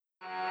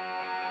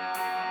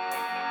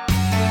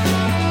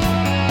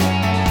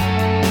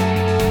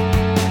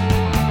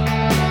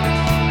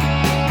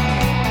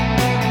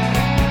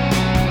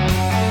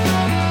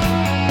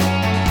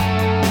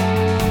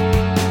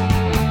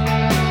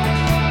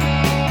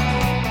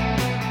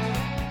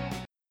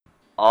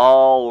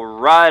All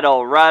right.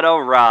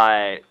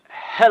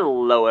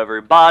 Hello,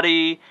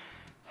 everybody.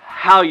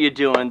 How you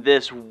doing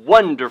this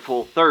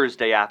wonderful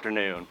Thursday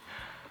afternoon?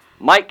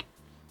 Mike,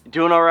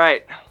 doing all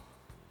right?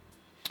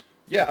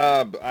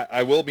 Yeah,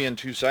 I will be in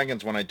 2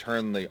 seconds when I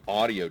turn the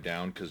audio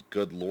down, because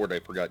good lord,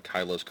 I forgot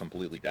Kyla's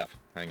completely deaf.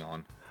 Hang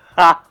on.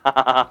 God,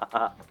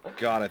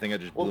 I think I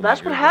just blew Well, my that's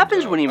what eardrums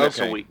happens out. when you miss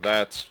a Okay, week.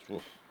 that's...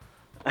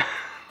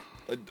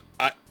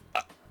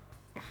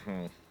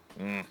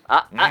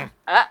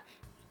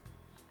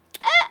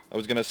 I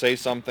was going to say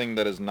something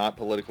that is not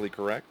politically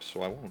correct,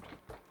 so I won't.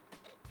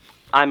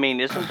 I mean,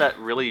 isn't that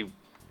really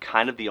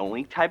kind of the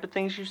only type of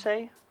things you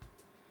say?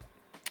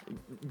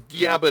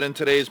 Yeah, but in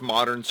today's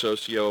modern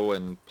socio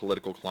and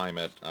political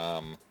climate,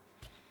 I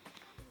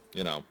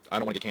don't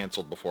want to get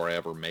canceled before I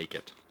ever make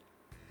it.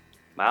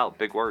 Wow,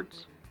 big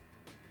words.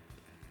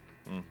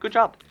 Good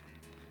job.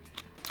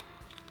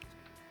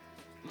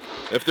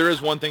 If there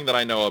is one thing that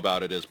I know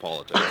about, it is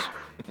politics.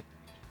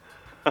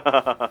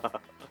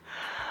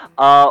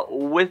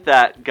 With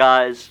that,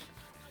 guys,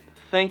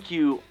 thank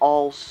you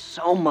all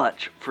so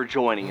much for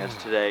joining us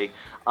today.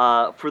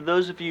 For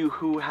those of you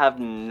who have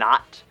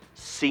not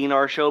seen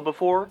our show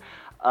before,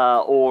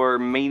 or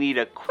may need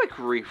a quick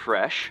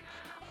refresh,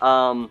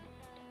 I'm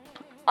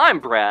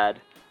Brad.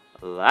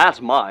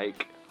 That's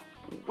Mike.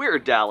 We're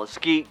Dallas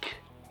Geek.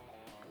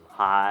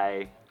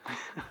 Hi.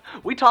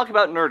 We talk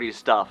about nerdy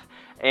stuff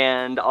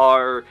and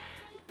are,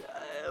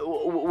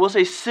 we'll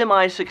say,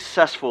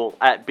 semi-successful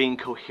at being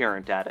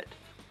coherent at it.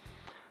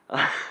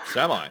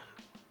 Semi.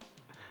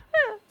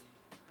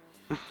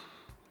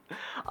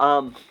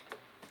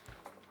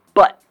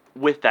 But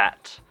with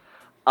that,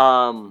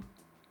 once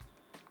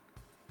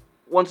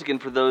again,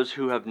 for those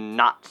who have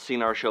not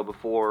seen our show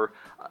before,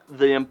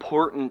 the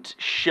important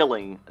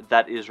shilling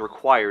that is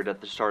required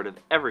at the start of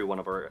every one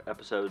of our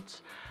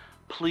episodes,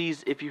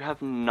 please, if you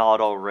have not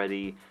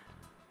already,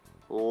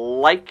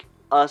 like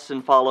us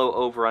and follow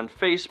over on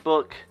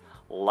Facebook,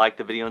 like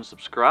the video and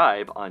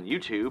subscribe on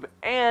YouTube,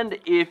 and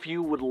if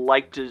you would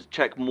like to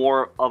check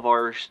more of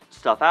our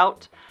stuff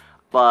out,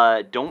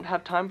 but don't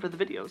have time for the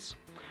videos,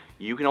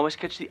 you can always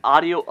catch the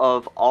audio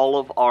of all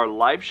of our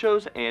live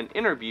shows and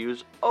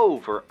interviews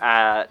over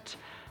at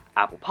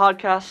Apple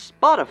Podcasts,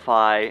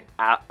 Spotify,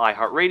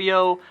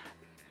 iHeartRadio,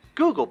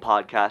 Google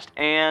Podcast,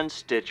 and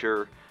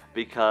Stitcher,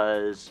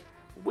 because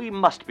we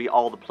must be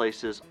all the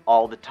places,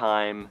 all the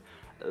time,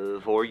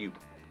 for you.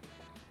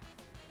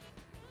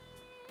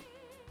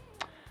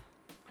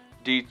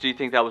 Do you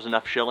think that was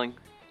enough shilling?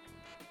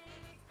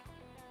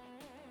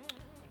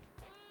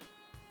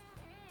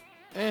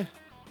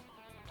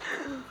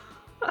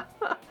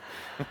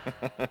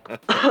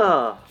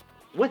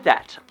 With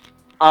that,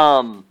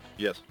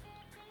 Yes.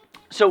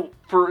 so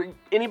for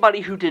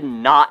anybody who did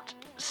not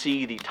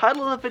see the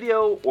title of the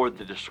video or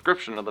the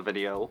description of the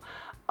video,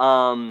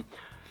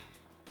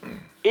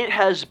 it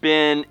has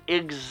been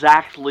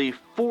exactly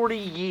 40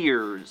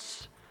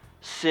 years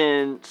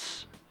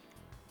since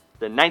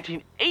the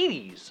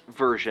 1980s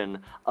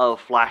version of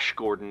Flash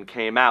Gordon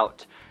came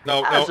out.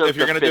 No, if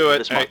you're going to do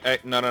it,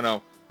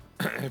 no.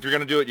 If you're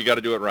going to do it, you got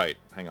to do it right.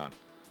 Hang on.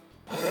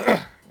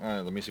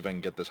 Let me see if I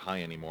can get this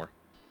high anymore.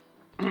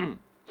 Bring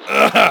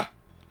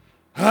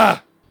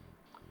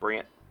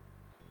it.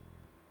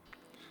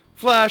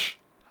 Flash.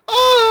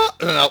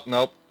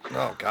 Nope.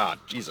 Oh, God.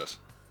 Jesus.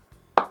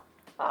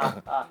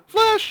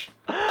 Flash.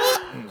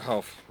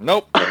 Oh,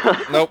 nope.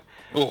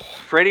 Ugh.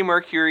 Freddie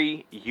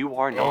Mercury, you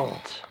are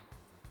not.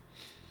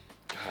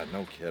 God,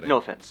 no kidding. No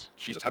offense.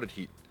 Jesus, how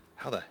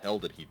the hell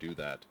did he do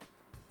that?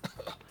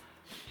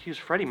 He was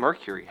Freddie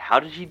Mercury.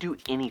 How did he do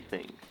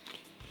anything?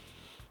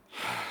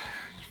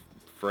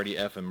 Freddie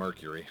F. and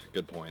Mercury.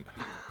 Good point.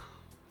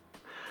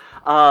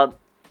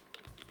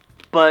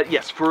 But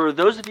yes, for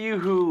those of you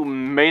who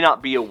may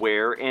not be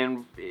aware,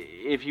 and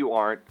if you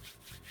aren't,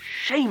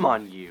 shame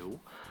on you.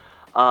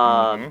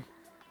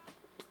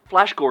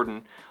 Flash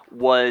Gordon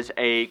was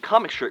a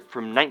comic strip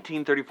from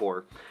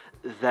 1934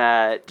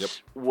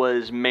 that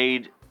was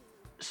made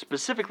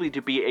specifically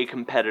to be a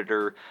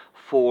competitor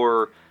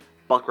for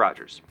Buck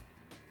Rogers.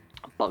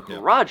 Buck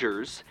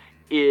Rogers,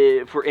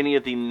 for any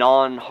of the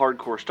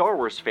non-hardcore Star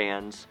Wars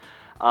fans,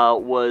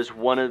 was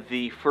one of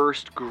the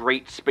first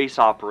great space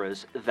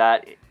operas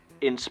that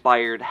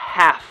inspired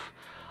half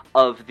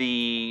of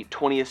the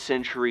 20th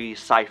century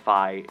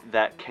sci-fi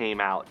that came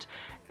out.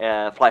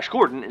 Flash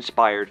Gordon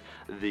inspired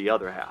the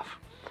other half.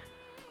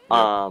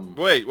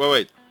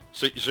 Wait.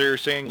 So you're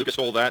saying Lucas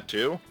stole that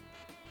too?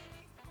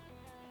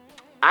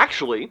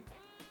 Actually,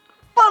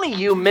 funny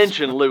you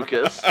mention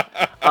Lucas.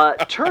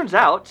 Turns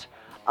out,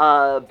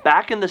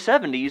 back in the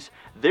 70s,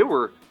 there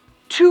were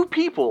 2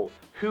 people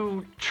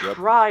who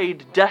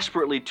tried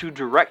desperately to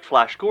direct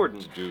Flash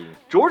Gordon.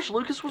 George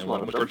Lucas was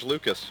one of them. George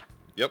Lucas.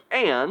 Yep.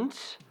 And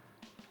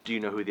do you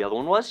know who the other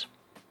one was?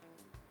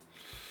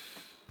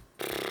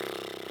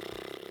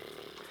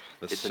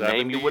 It's 70s? a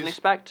name you wouldn't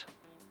expect.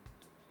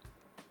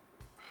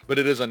 But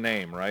it is a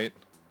name, right?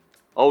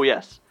 Oh,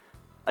 yes.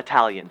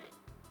 Italian.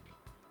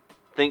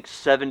 Think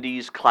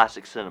 70s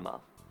classic cinema.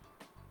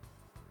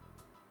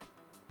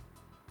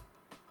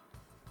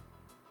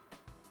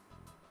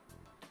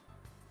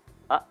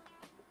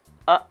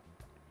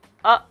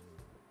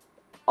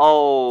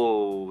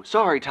 Oh,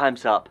 sorry,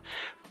 time's up.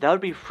 That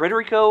would be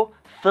Federico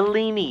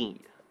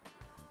Fellini.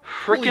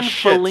 Holy Frickin'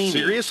 shit, Fellini.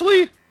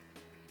 seriously?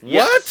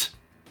 Yes.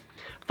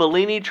 What?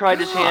 Fellini tried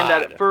his hand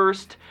at it God.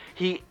 first.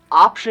 He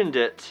optioned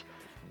it,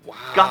 Wow.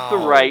 got the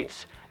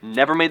rights,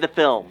 never made the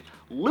film.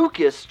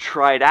 Lucas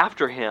tried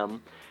after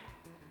him,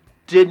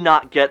 did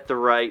not get the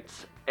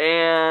rights,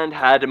 and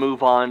had to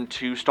move on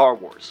to Star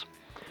Wars.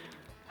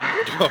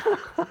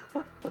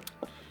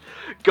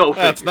 Go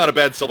figure. That's not a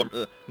bad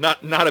silver,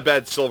 not a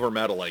bad silver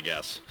medal, I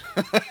guess.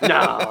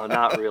 No,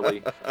 not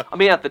really. I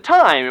mean, at the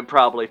time, it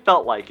probably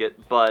felt like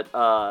it, but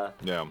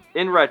Yeah.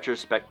 in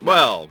retrospect, no.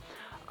 Well,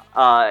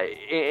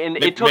 And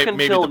it took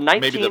until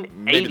 1980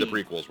 maybe the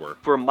prequels were.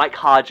 for Mike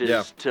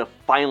Hodges to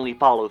finally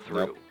follow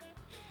through. Nope.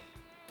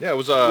 Yeah, it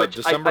was Which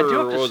December. I do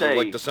have to what was say, it,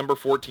 like December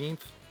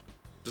 14th,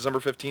 December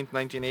 15th,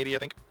 1980, I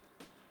think.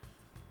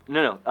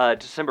 No,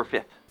 December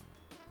 5th.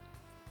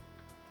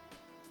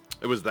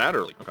 It was that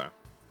early. Okay.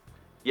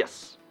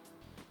 Yes,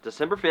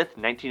 December 5th,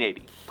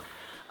 1980.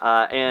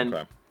 And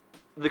Okay.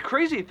 the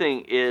crazy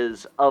thing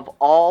is, of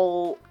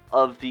all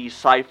of the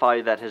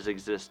sci-fi that has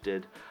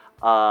existed,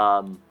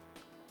 Flash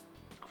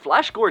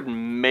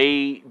Gordon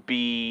may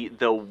be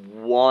the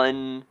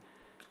one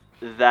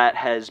that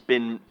has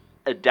been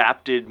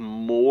adapted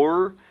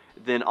more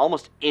than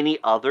almost any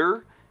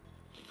other,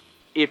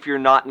 if you're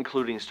not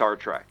including Star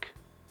Trek.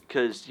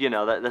 Because, you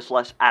know, that's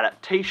less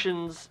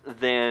adaptations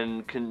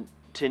than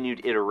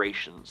continued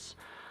iterations.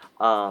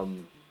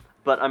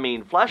 But, I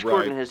mean, Flash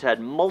Gordon has had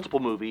multiple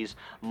movies.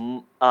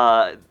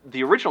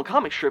 The original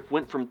comic strip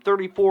went from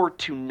 34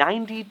 to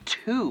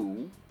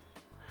 92.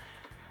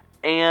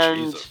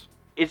 And Jesus.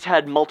 it's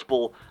had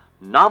multiple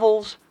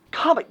novels,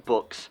 comic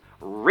books,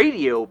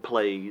 radio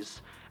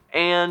plays,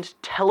 and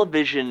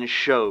television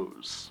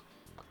shows.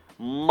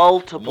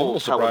 Multiple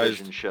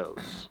television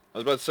shows. I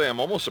was about to say, I'm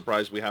almost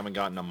surprised we haven't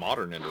gotten a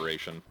modern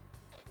iteration.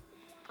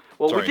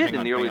 Well, Sorry, we did hang in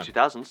on, the early hang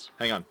on. 2000s.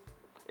 Hang on.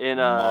 In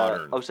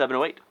Modern. 07,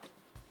 08.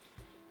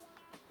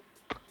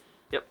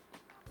 Yep.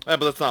 Yeah,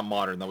 but that's not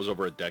modern. That was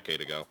over a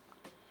decade ago.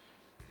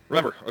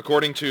 Remember,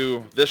 according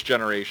to this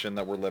generation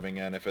that we're living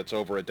in, if it's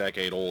over a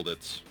decade old,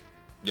 it's,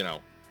 you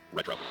know,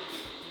 retro.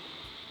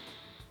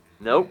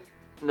 Nope,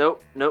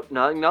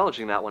 not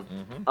acknowledging that one.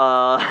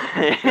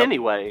 Mm-hmm.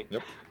 Anyway.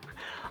 Yep.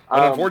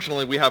 And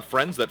unfortunately, we have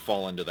friends that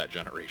fall into that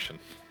generation.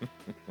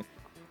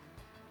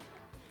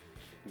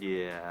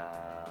 Yeah.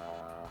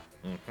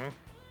 Mm-hmm.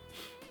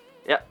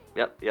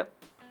 Yep.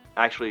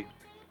 Actually,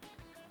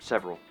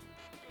 several.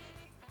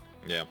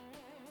 Yeah.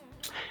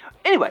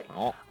 Anyway.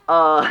 Oh.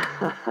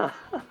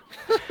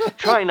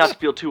 Trying not to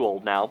feel too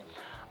old now.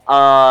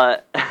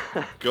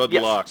 Good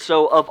yes, luck.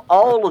 So, of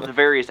all of the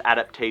various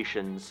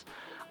adaptations,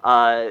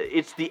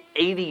 it's the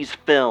 80s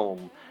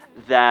film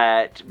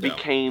that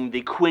became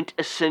the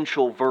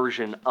quintessential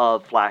version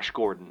of Flash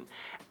Gordon.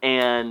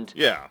 And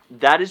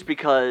that is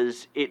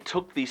because it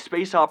took the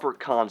space opera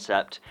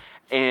concept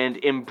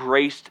and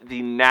embraced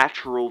the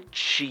natural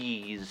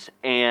cheese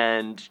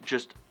and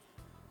just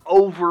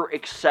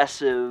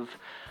over-excessive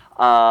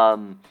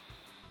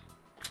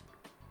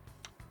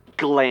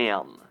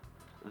glam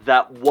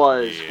that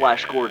was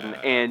Flash Gordon,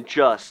 and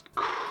just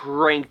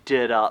cranked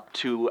it up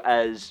to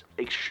as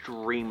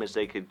extreme as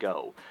they could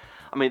go.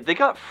 I mean, they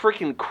got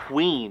freaking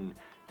Queen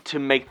to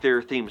make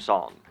their theme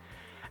song.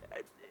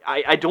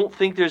 I don't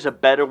think there's a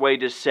better way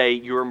to say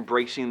you're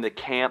embracing the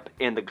camp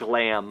and the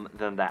glam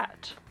than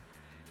that.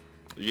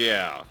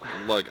 Yeah,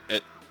 look,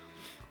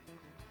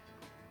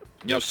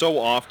 so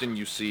often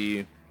you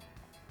see,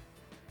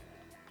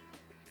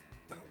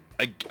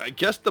 I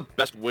guess the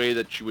best way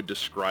that you would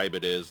describe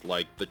it is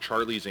like the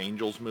Charlie's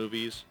Angels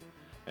movies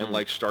and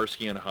like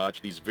Starsky and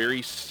Hutch, these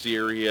very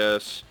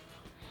serious,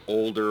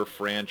 older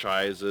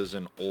franchises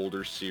and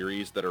older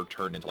series that are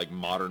turned into like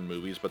modern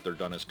movies, but they're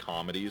done as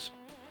comedies.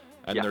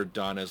 And they're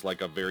done as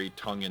like a very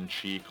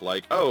tongue-in-cheek,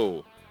 like,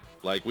 oh,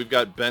 like we've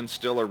got Ben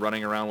Stiller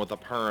running around with a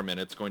perm and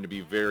it's going to be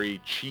very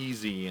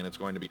cheesy and it's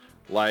going to be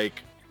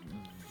like,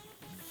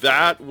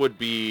 that would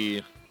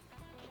be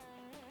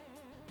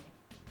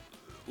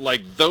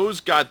like,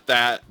 those got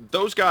that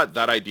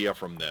idea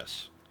from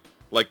this.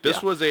 Like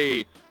this was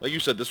like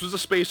you said, this was a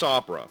space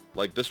opera.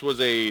 Like this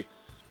was a,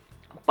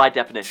 by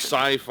definition,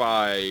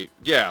 sci-fi.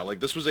 Yeah, like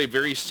this was a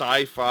very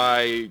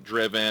sci-fi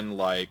driven,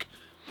 like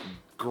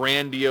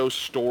grandiose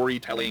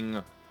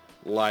storytelling,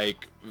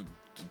 like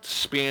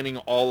spanning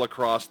all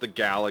across the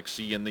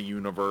galaxy and the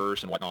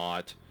universe and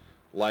whatnot.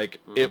 Like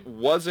it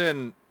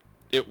wasn't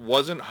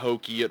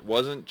hokey, it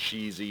wasn't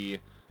cheesy.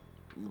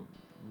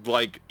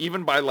 Like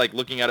even by like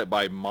looking at it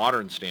by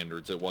modern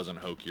standards, it wasn't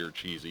hokey or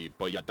cheesy.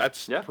 But yeah,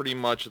 that's pretty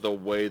much the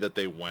way that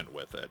they went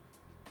with it.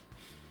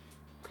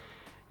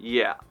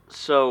 Yeah.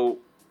 So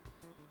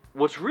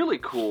what's really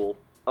cool,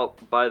 oh,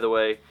 by the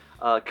way,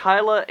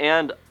 Kyla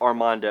and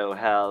Armando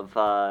have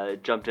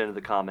jumped into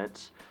the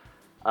comments.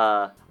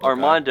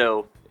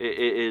 Armando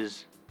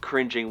is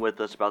cringing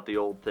with us about the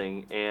old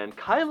thing, and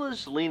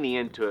Kyla's leaning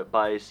into it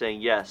by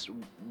saying, yes,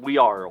 we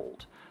are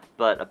old,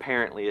 but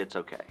apparently it's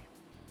okay.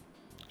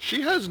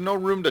 She has no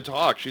room to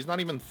talk. She's not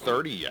even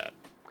 30 yet.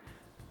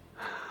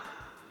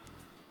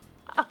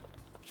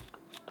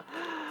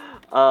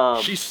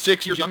 She's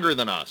 6 years younger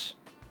than us.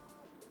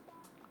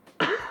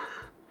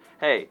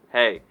 Hey.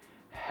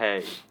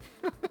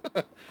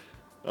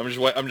 I'm just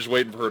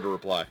waiting for her to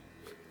reply.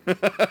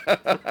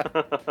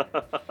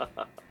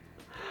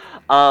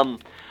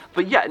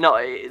 But yeah, no.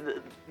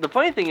 The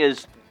funny thing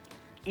is,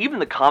 even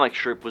the comic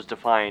strip was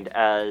defined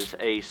as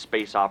a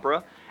space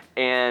opera,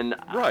 and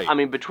Right. I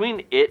mean,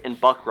 between it and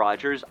Buck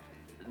Rogers,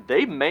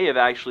 they may have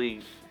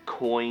actually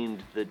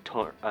coined the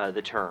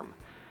term.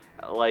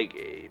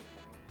 Like,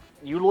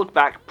 you look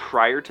back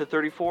prior to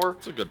 34.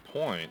 That's a good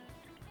point.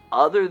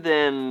 Other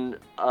than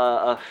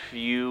a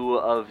few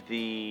of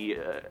the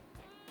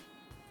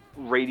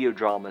radio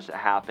dramas that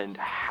happened,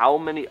 how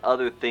many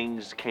other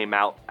things came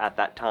out at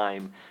that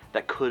time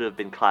that could have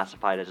been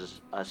classified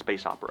as a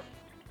space opera?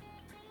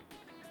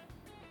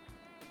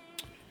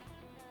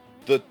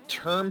 The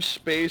term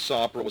space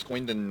opera was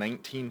coined in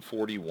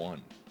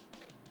 1941.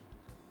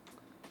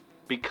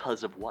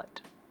 Because of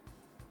what?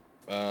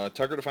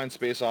 Tucker defined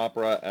space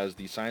opera as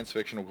the science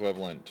fiction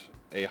equivalent,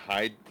 a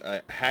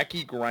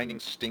hacky, grinding,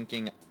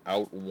 stinking,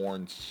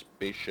 outworn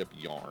spaceship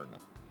yarn.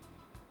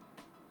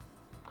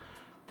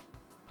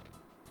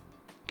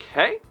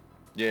 Okay.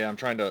 Yeah, I'm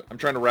trying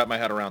to wrap my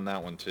head around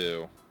that one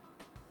too.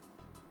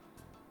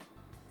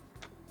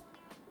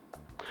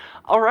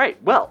 All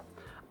right. Well,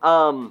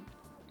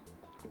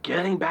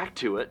 getting back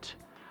to it.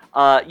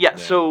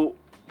 So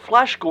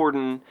Flash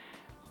Gordon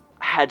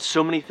had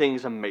so many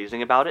things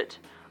amazing about it.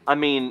 I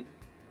mean,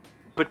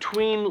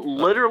 between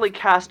literally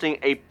casting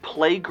a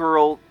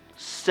Playgirl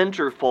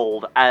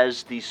centerfold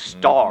as the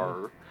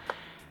star,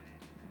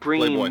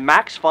 bringing Playboy.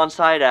 Max von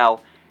Sydow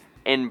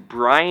and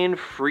Brian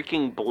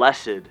freaking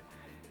Blessed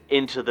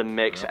into the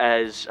mix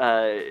as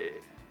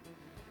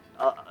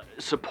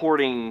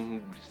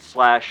supporting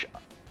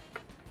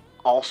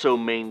 / also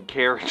main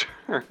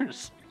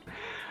characters.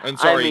 I'm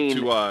sorry I mean,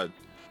 to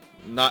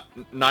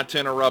not to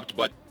interrupt,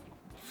 but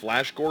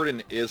Flash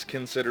Gordon is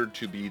considered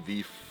to be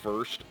the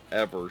first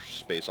ever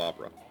space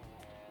opera.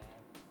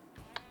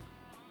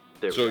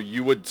 So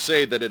you would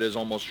say that it is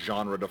almost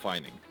genre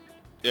defining,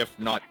 if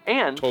not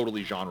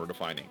totally genre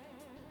defining.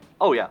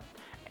 Oh yeah.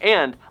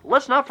 And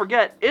let's not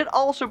forget, it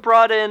also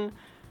brought in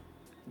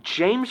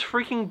James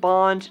freaking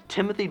Bond,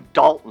 Timothy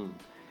Dalton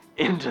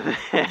into this.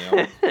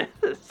 Yep.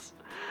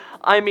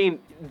 I mean,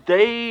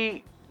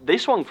 they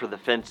swung for the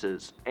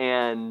fences,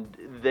 and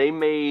they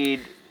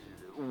made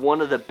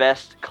one of the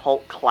best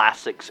cult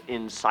classics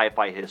in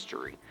sci-fi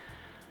history.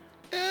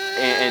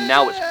 And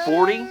now it's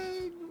 40,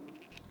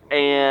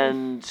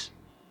 and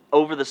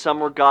over the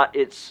summer got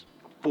its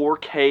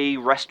 4K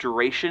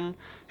restoration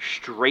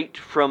straight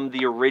from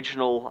the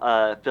original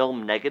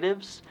film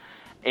negatives.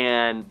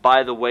 And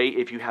by the way,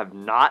 if you have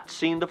not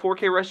seen the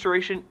 4K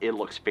restoration, it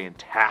looks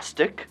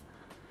fantastic.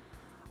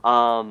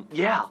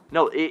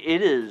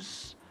 It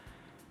is.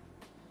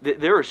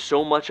 There is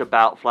so much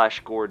about Flash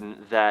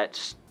Gordon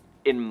that,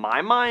 in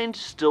my mind,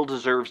 still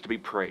deserves to be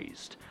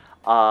praised.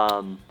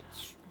 But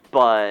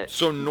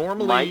so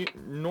normally, Mike,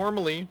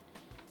 normally,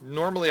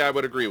 I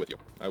would agree with you.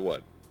 I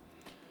would.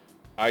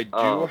 I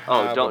do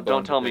have.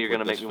 Don't tell me you're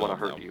gonna make me want to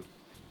hurt you.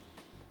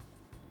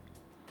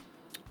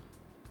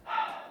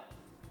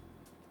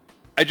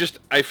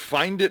 I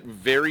find it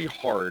very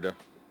hard,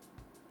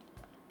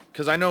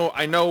 because I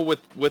know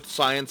with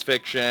science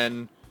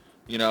fiction,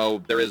 you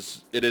know,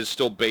 it is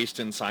still based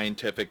in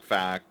scientific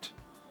fact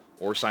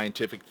or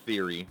scientific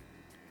theory,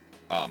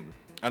 and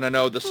I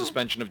know the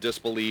suspension of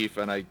disbelief,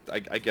 and I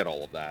get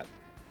all of that.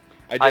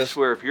 I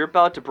swear, if you're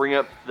about to bring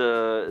up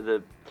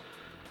the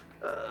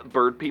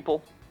bird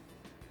people.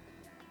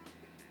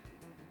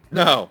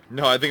 No,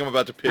 I think I'm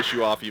about to piss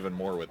you off even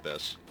more with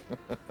this.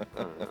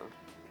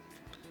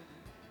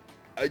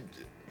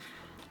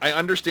 I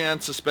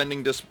understand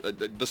suspending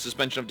the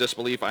suspension of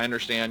disbelief. I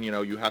understand, you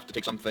know, you have to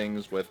take some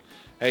things with,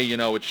 hey, you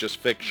know, it's just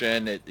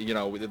fiction. You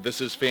know,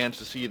 this is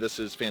fantasy. This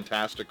is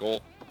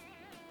fantastical.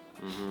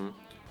 Mm-hmm.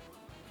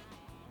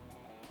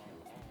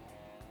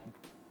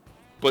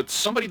 But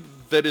somebody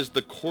that is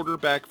the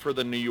quarterback for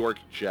the New York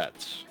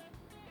Jets,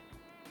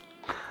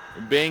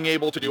 being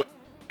able to do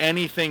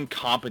anything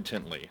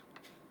competently.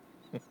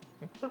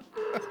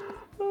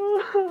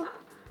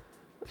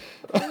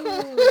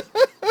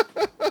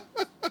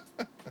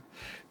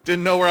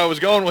 Didn't know where I was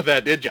going with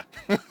that, did you?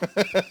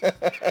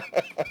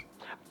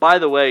 By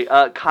the way,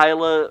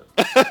 Kyla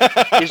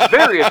is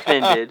very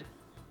offended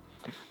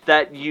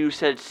that you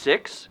said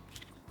 6.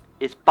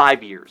 It's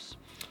 5 years.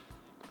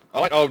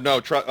 That's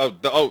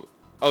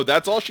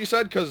all she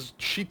said? Because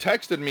she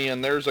texted me,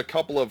 and there's a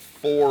couple of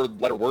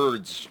 4-letter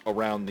words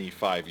around the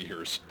 5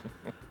 years.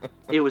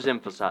 It was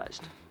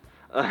emphasized.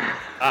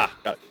 Got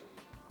it.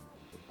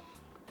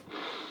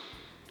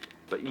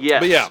 But yes.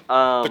 But yeah,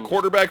 the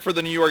quarterback for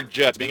the New York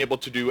Jets being able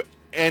to do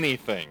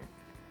anything.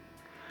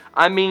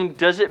 I mean,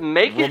 does it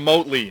make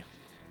remotely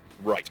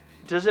right?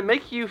 Does it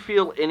make you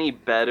feel any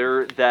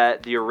better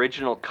that the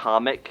original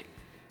comic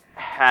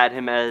had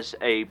him as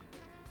a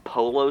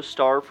polo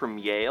star from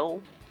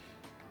Yale?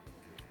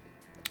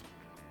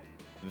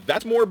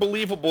 That's more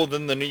believable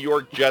than the New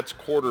York Jets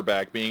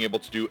quarterback being able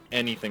to do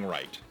anything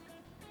right.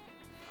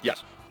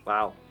 Yes.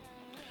 Wow.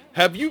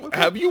 Have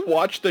you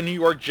watched the New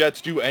York Jets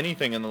do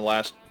anything in the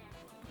last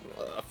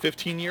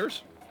 15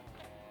 years?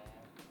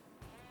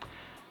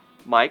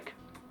 Mike,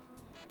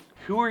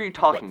 who are you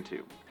talking What?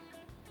 to?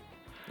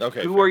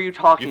 Okay. Who fair. are you You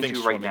talking think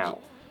to right swimming's- now?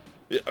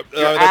 Yeah,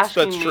 You're that's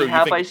asking true. me,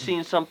 have I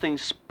seen something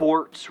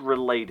sports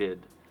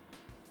related?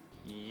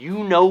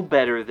 You know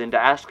better than to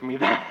ask me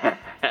that.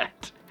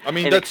 I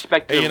mean, and that's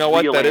expect hey, a you know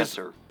what? real That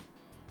answer.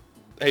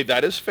 Hey,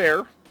 that is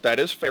fair. That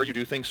is fair. You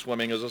do think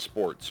swimming is a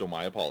sport, so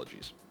my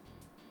apologies.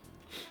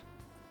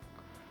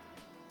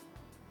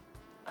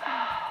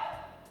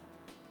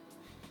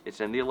 It's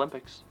in the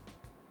Olympics.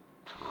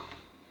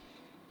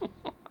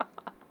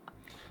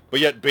 But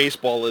yet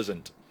baseball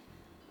isn't.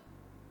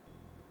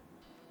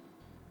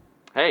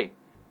 Hey,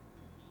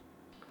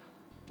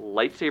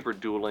 lightsaber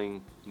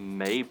dueling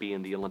may be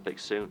in the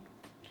Olympics soon.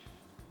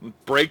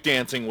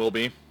 Breakdancing will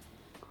be.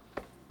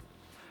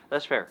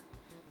 That's fair.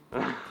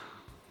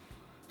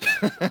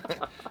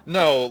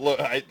 No, look,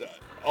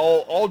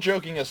 all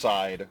joking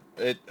aside,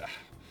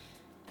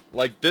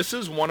 this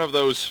is one of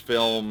those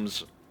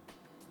films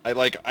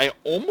I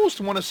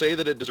almost want to say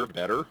that it deserved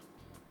better.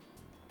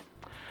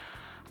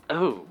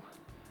 Oh,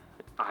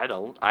 I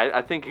don't.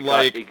 I think it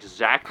got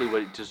exactly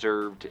what it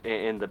deserved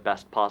in the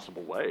best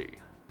possible way.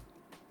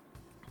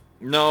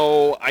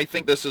 No, I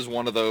think this is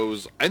one of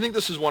those. I think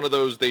this is one of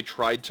those they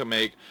tried to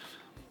make.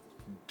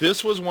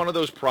 This was one of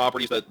those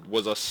properties that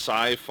was a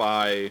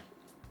sci-fi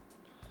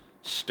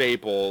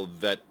staple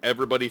that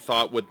everybody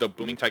thought with the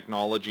booming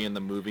technology in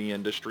the movie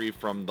industry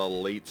from the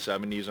late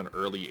 70s and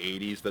early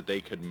 80s that they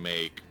could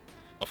make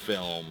a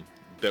film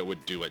that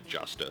would do it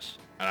justice.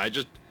 And I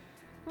just...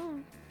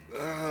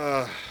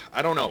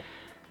 I don't know.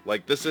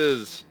 This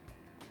is...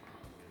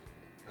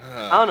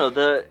 I don't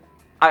know.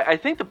 I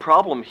think the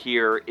problem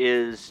here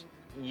is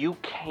you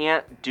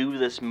can't do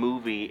this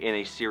movie in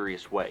a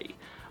serious way.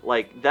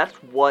 That's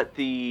what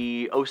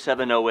the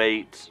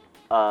 0708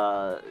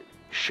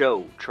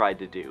 show tried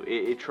to do.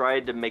 It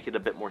tried to make it a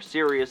bit more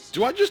serious.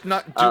 Do I just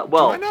not... do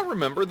I not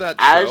remember that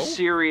show? As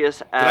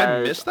serious as... Did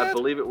I miss that? I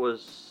believe it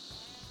was...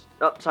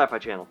 Sci-Fi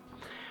Channel.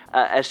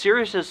 As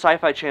serious as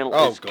Sci-Fi Channel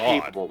is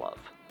capable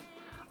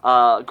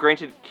of.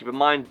 Granted, keep in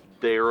mind,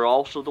 they're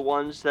also the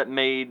ones that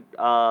made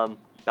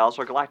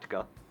Battlestar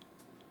Galactica.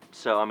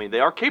 So, I mean,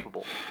 they are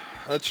capable.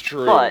 That's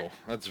true. But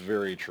that's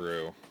very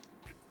true.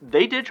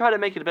 They did try to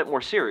make it a bit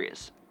more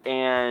serious.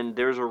 And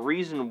there's a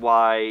reason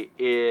why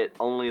it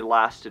only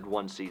lasted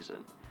one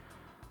season.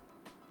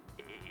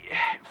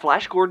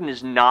 Flash Gordon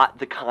is not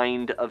the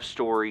kind of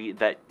story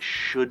that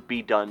should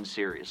be done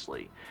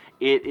seriously.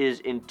 It is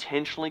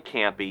intentionally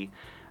campy.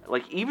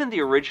 Even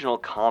the original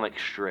comic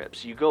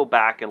strips, you go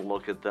back and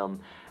look at them,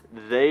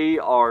 they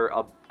are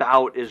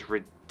about as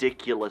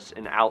ridiculous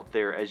and out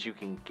there as you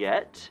can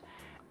get.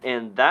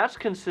 And that's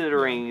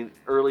considering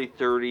early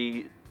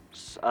 30s,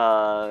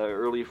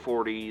 early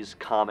 40s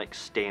comic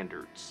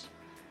standards.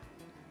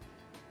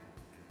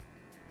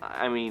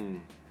 I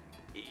mean,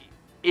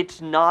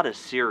 it's not a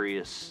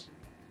serious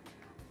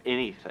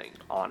anything,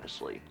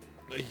 honestly.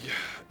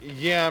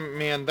 Yeah,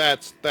 man,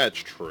 that's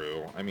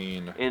true. I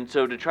mean... And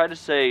so to try to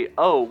say,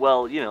 oh,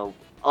 well,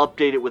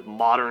 update it with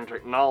modern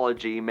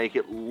technology, make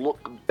it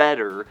look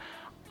better,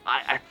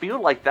 I feel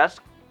like that's...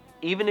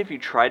 Even if you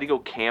try to go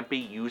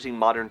campy using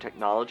modern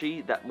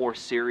technology, that more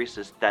serious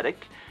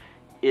aesthetic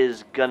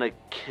is gonna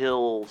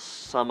kill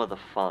some of the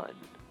fun.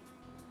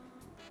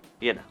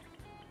 Yeah,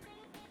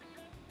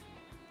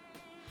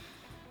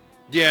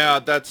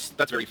 that's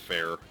very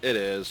fair. It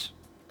is.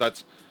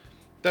 That's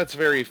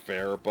very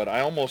fair, but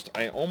I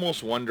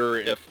almost wonder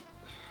if...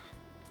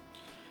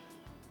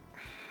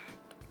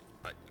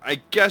 I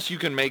guess you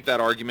can make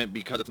that argument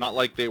because it's not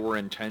like they were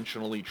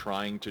intentionally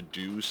trying to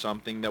do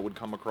something that would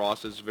come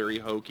across as very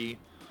hokey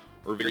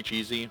or very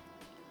cheesy.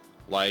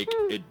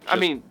 It just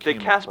they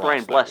cast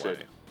Brian Blessed.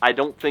 I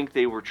don't think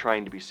they were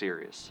trying to be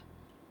serious.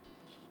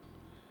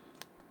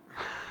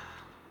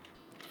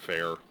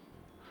 Fair.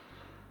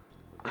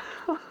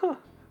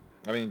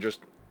 I mean,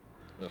 just...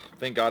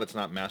 thank God it's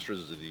not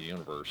Masters of the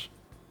Universe.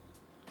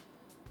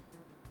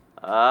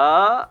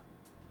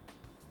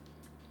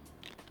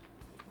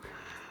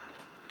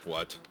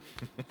 What?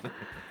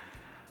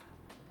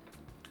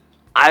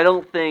 I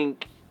don't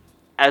think,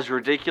 as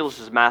ridiculous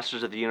as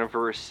Masters of the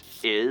Universe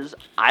is,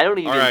 I don't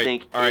even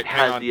think it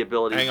has the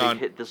ability to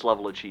hit this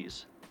level of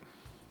cheese.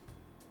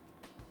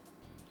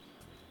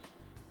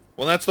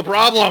 Well, that's the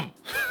problem!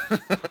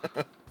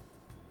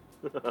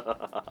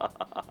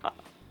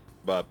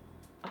 But...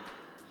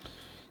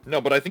 No,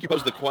 but I think you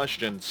posed the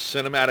question,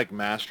 cinematic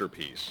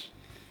masterpiece,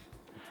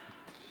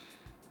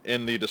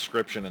 in the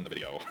description in the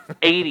video.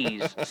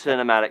 80s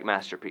cinematic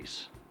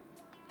masterpiece.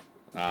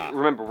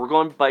 Remember, we're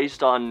going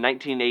based on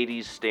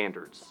 1980s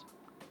standards.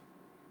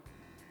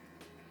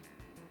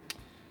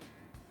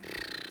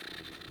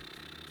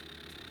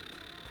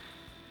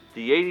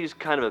 The 80s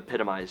kind of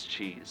epitomized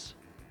cheese.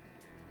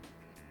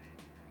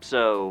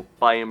 So,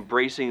 by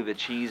embracing the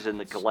cheese and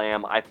the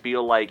glam, I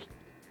feel like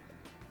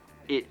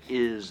it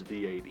is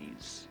the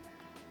 80s.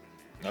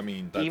 I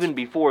mean, even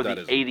before the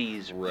is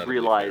 80s incredibly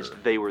realized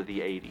fair. they were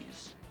the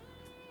 80s.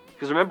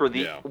 Because remember,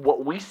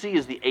 what we see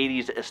as the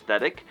 80s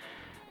aesthetic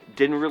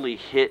didn't really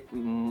hit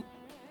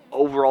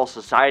overall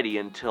society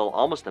until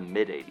almost the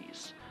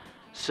mid-80s.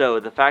 So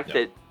the fact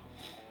that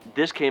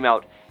this came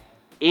out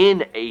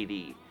in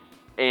 80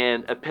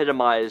 and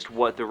epitomized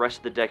what the rest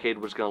of the decade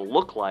was going to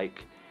look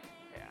like,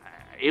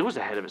 it was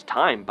ahead of its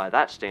time by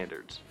that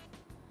standards.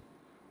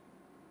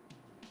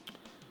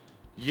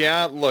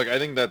 Yeah, look, I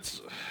think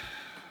that's...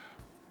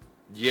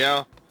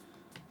 Yeah,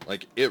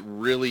 like, it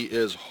really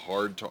is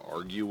hard to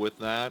argue with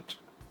that.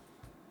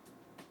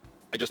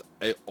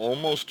 I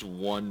almost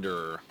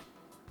wonder...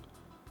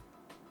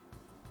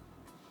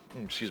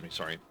 Excuse me,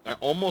 sorry. I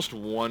almost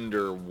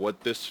wonder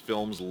what this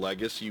film's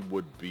legacy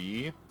would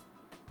be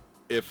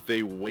if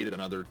they waited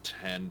another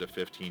 10 to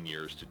 15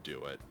 years to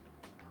do it.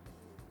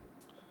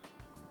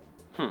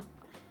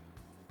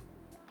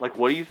 Like,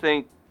 what do you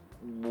think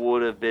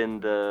would have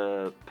been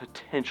the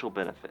potential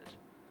benefit?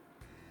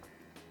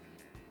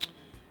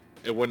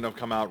 It wouldn't have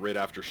come out right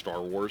after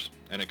Star Wars,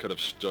 and it could have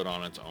stood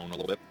on its own a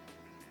little bit.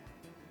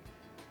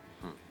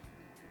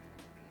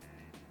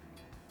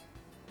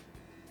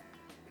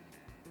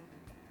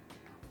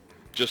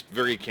 Just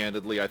very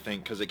candidly, I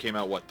think, because it came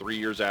out, 3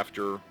 years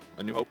after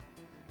A New Hope?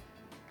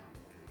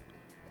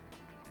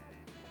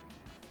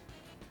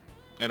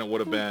 And it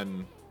would have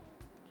been...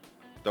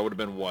 That would have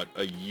been,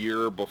 a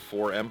year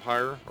before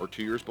Empire? Or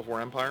 2 years before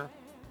Empire?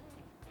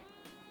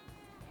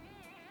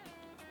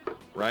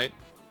 Right?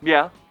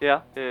 Yeah.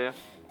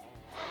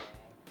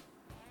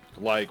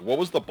 Like, what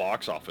was the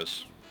box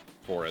office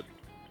for it?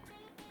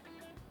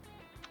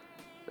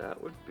 That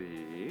would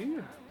be...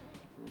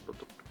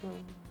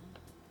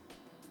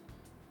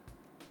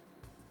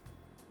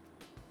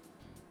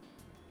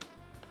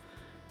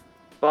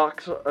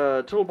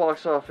 total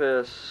box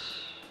office...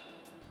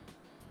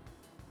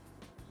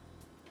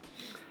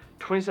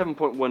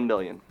 $27.1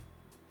 million.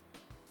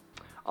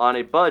 On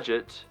a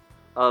budget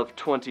of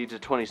 $20 to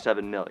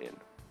 $27 million.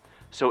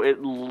 So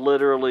it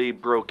literally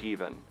broke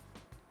even.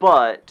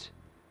 But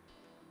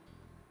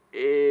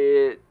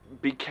it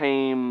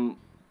became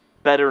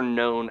better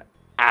known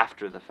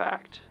after the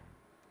fact.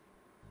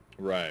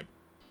 Right.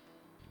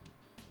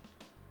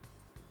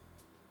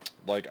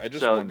 Like, I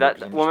just so wonder, that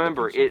 'cause I'm just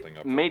remember looking it something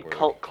up made real quick.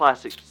 cult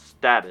classic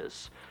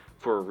status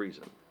for a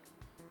reason.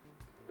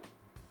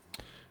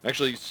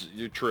 Actually,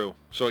 you're true.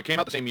 So it came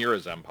out the same year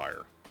as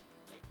Empire.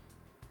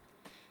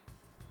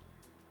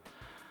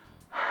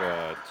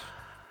 But...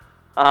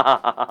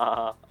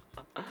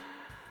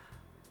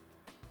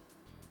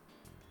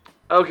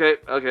 Okay.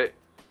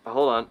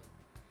 Hold on.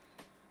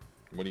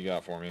 What do you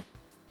got for me?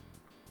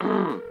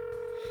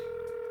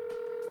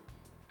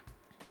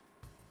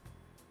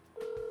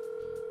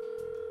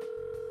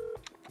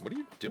 What are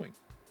you doing?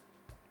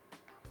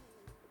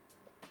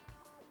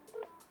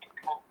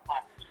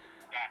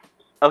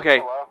 Okay,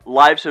 Hello?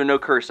 live, so no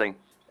cursing.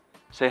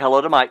 Say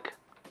hello to Mike.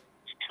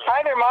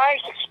 Hi there,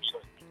 Mike.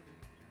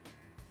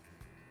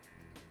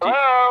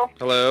 Hello.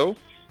 Hello?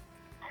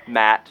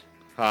 Matt.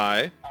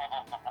 Hi.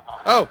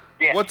 Oh,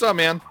 Yeah. what's up,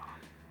 man?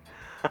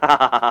 Okay.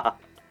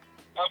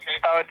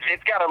 Oh,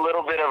 it's got a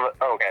little bit of...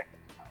 okay.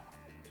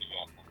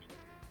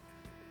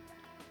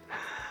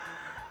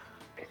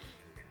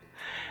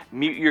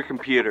 Mute your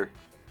computer.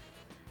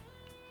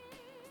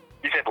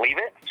 You said leave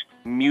it?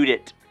 Mute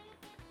it.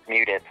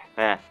 Mute it.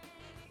 Eh.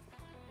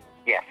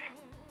 Yes.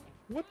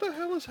 What the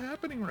hell is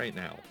happening right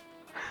now?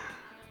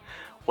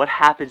 What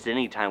happens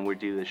anytime we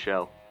do the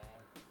show?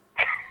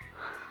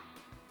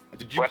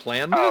 Did you What?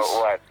 plan this?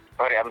 Oh, what?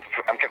 Okay, I'm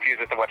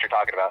confused as to what you're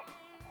talking about.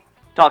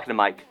 Talking to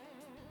Mike.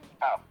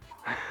 Oh.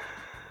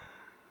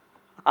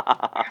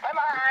 Hi,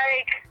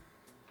 Mike.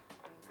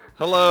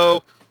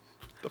 Hello?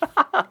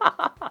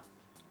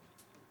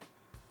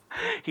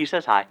 He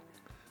says hi.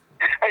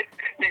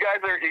 You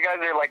guys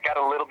are like got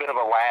a little bit of a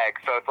lag,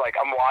 so it's like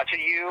I'm watching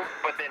you,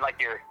 but then like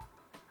you're...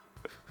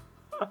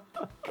 I'm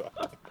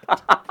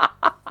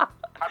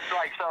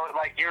like, so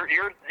like you're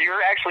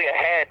actually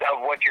ahead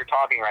of what you're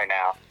talking right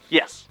now.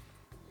 Yes.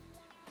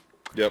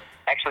 Yep.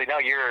 Actually, no,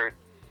 you're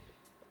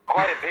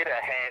quite a bit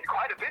ahead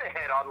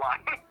online.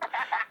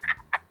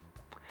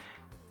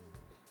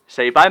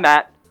 Say bye,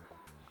 Matt.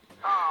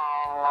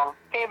 Oh,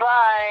 okay,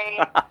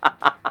 bye.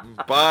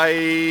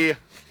 Bye.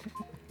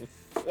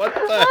 What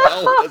the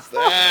hell was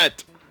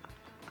that?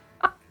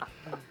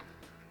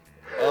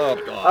 Oh,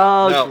 God.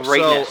 Oh, No,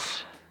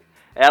 greatness.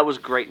 That was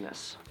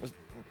greatness.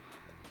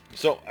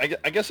 So I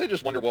guess I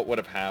just wonder what would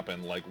have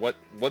happened. Like,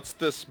 what's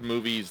this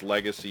movie's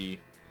legacy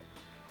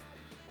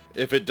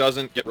if it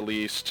doesn't get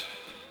released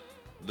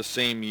the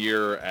same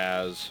year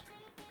as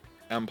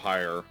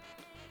Empire,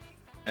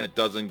 and it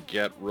doesn't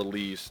get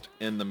released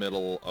in the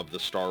middle of the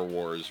Star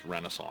Wars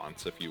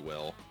Renaissance, if you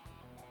will.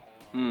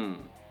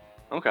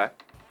 Okay.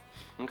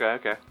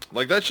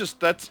 Like,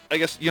 that's, I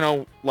guess,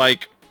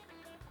 like...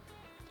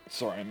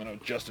 Sorry, I'm going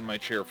to adjust in my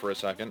chair for a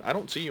second. I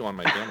don't see you on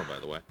my camera, by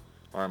the way.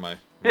 Or am I?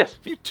 Yes.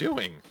 What are you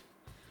doing?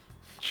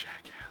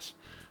 Jackass.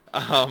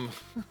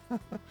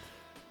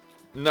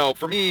 No,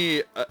 for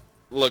me,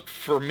 look,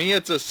 for me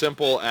it's as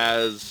simple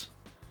as,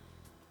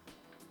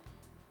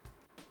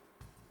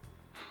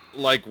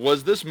 like,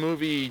 was this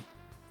movie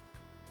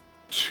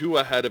too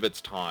ahead of its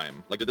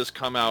time? Like, did this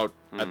come out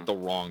at the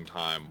wrong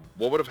time?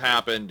 What would have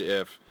happened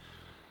if,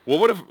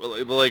 what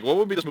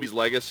would be this movie's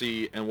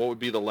legacy, and what would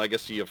be the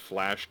legacy of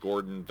Flash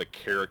Gordon, the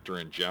character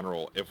in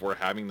general, if we're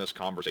having this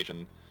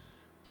conversation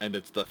and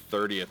it's the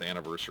 30th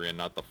anniversary and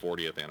not the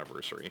 40th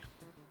anniversary,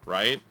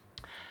 right?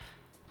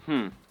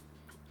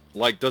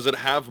 Like, does it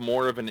have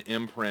more of an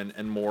imprint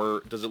and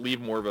does it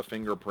leave more of a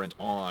fingerprint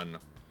on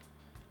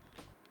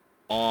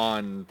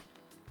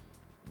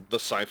the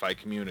sci-fi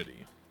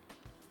community?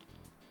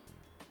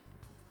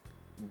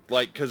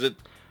 Like, because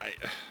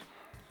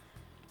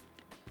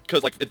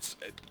like,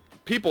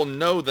 people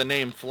know the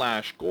name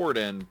Flash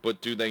Gordon,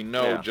 but do they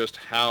know just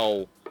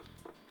how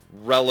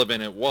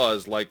relevant it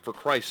was? Like, for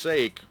Christ's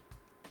sake,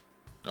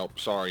 oh,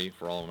 sorry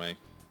for all of my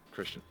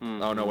Christian.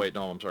 Oh, no, wait,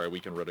 no, I'm sorry. We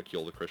can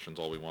ridicule the Christians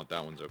all we want.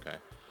 That one's okay.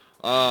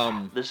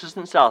 This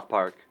isn't South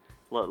Park.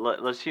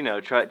 Let's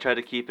try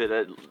to keep it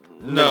at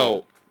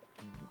no,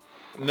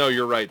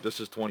 you're right. This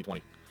is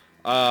 2020.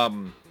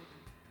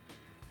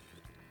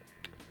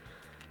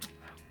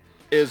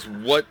 Is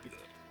what,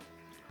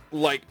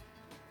 like,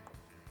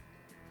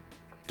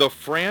 the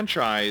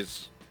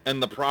franchise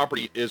and the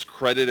property is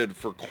credited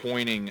for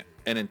coining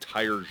an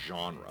entire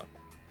genre.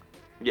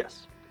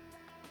 Yes.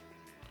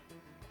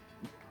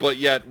 But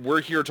yet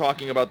we're here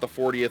talking about the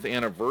 40th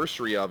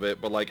anniversary of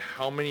it, but like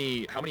how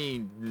many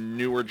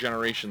newer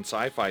generation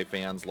sci-fi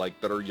fans,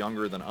 like, that are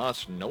younger than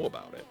us know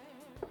about it?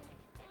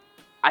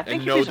 I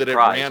think know you'd be that it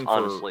surprised, ran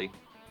honestly.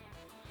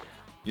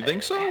 You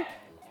think so?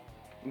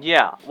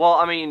 Yeah. Well,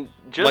 I mean,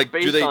 just Like,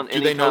 based on do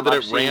any they know time that I've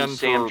it seen ran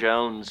Sam for...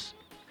 Jones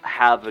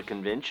have a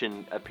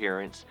convention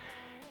appearance,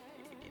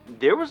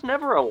 there was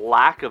never a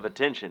lack of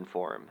attention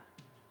for him.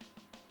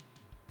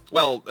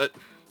 Well, it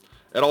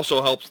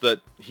also helps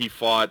that he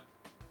fought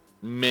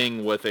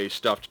Ming with a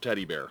stuffed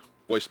teddy bear,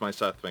 voiced by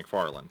Seth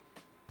MacFarlane.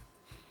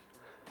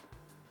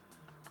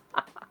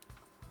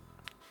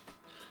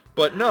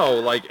 But no,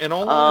 like, in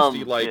all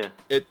honesty, like,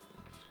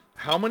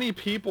 how many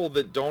people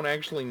that don't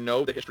actually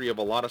know the history of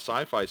a lot of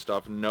sci-fi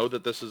stuff know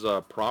that this is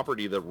a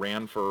property that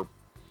ran for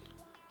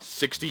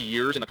 60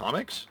 years in the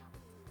comics?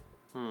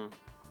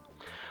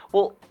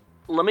 Well,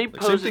 let me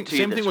pose it to you this way.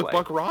 Same thing with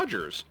Buck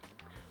Rogers.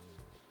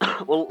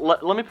 Well,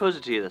 let me pose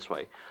it to you this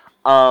way.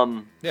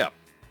 Yeah.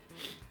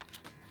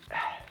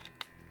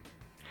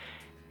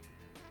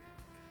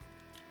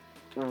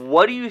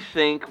 What do you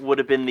think would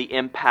have been the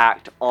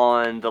impact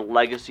on the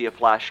legacy of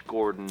Flash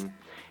Gordon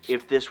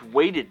if this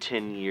waited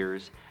 10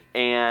 years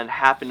and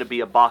happened to be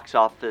a box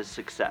office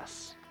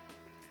success?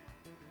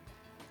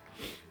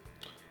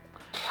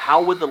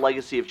 How would the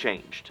legacy have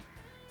changed?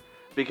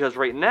 Because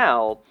right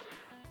now,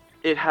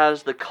 it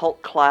has the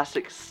cult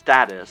classic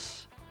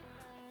status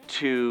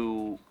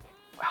to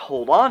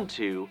hold on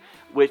to,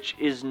 which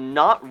is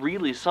not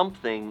really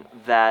something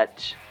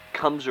that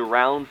comes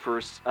around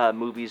for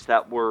movies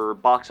that were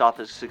box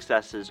office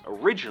successes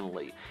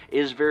originally. It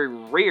is very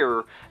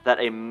rare that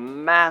a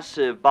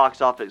massive box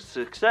office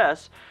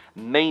success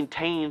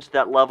maintains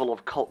that level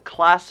of cult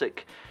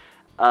classic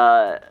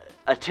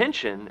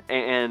attention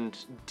and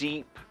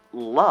deep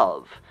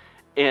love.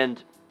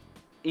 And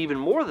even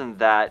more than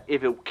that,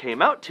 if it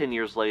came out 10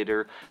 years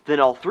later, then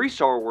all three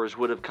Star Wars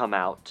would have come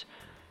out,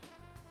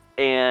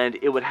 and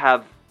it would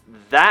have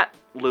that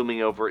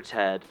looming over its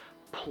head.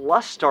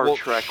 Plus, Star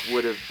Trek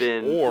would have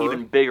been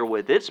even bigger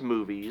with its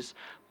movies.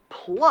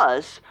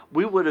 Plus,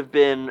 we would have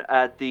been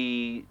at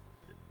the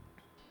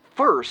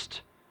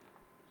first.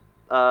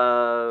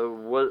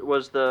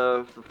 Was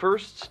the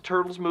first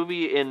Turtles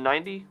movie in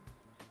 '90?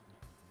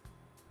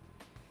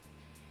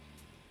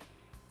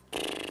 I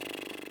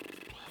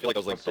feel like it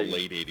was like the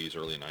late '80s,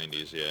 early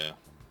 '90s. Yeah.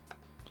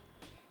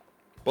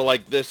 But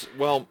like this,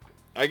 well,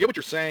 I get what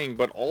you're saying,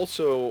 but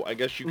also I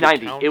guess you could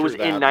 90. counter It was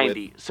that in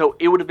 '90, so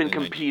it would have been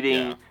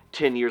competing 90,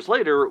 10 years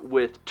later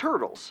with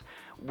Turtles,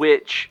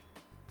 which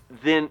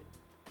then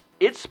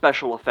its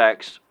special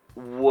effects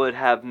would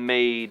have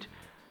made,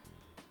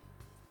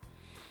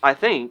 I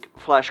think,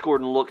 Flash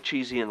Gordon look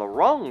cheesy in the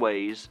wrong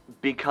ways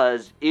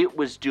because it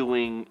was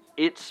doing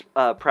its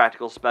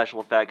practical special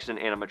effects and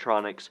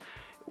animatronics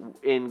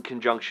in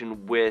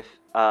conjunction with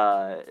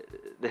the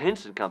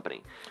Henson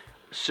Company.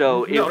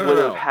 So it would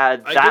have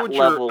had that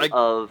level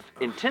of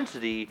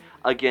intensity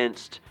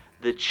against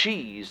the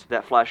cheese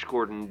that Flash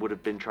Gordon would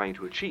have been trying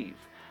to achieve.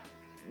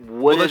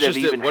 Would it have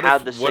even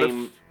had the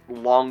same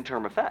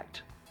long-term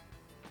effect?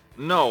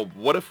 No.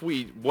 What if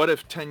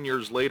 10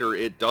 years later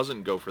it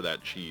doesn't go for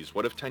that cheese?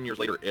 What if 10 years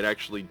later it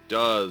actually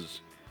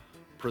does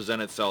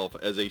present itself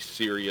as a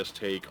serious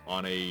take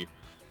on a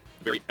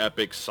very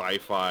epic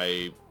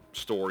sci-fi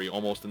story,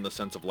 almost in the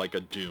sense of like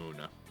a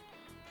Dune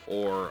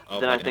or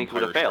of then like I think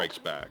Empire would have failed. Strikes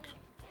Back?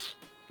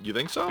 You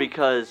think so?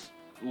 Because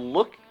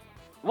look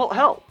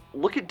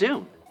at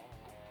Dune.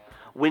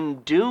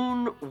 Whenever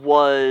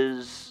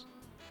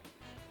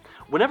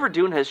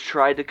Dune has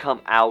tried to come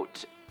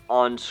out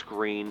on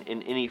screen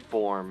in any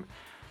form,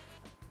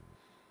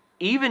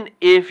 even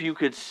if you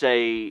could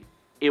say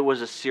it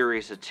was a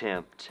serious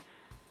attempt,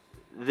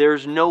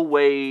 there's no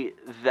way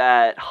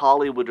that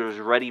Hollywood was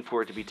ready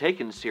for it to be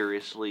taken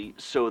seriously,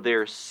 so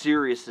their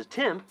serious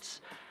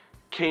attempts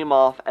came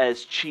off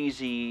as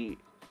cheesy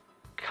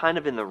kind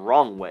of in the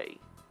wrong way.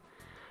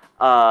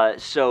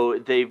 So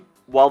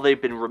while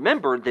they've been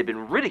remembered, they've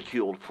been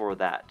ridiculed for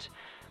that.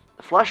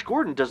 Flash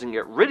Gordon doesn't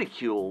get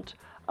ridiculed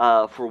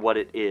for what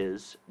it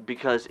is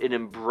because it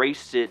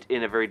embraced it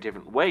in a very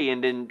different way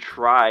and didn't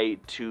try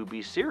to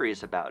be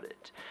serious about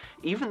it.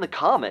 Even the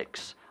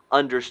comics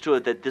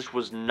understood that this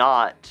was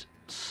not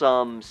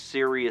some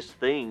serious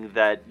thing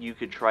that you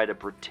could try to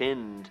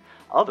pretend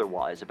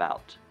otherwise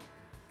about.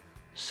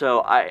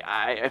 So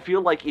I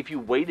feel like if you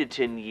waited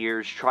 10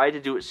 years, tried to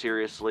do it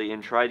seriously,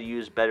 and tried to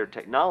use better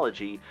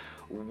technology,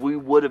 we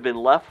would have been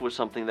left with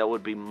something that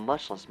would be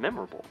much less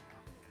memorable.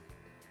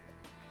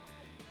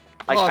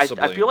 I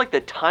feel like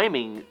the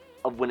timing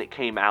of when it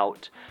came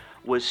out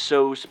was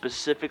so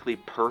specifically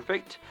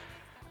perfect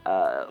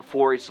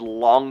for its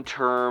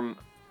long-term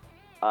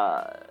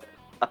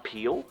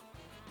appeal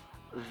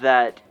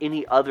that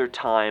any other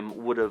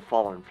time would have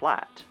fallen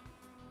flat.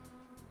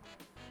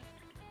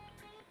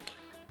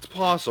 It's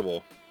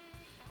possible.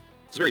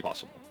 It's very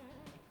possible.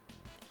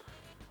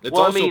 It's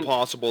Well, also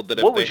possible that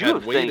if they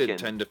had waited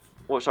 10 to...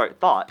 Well, sorry,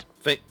 thought.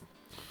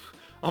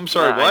 I'm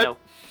sorry, what?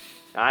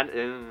 I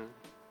know.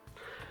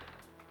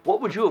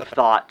 What would you have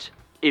thought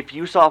if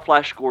you saw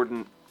Flash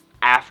Gordon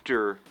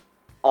after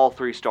all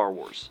 3 Star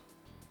Wars?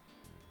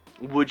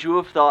 Would you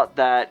have thought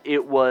that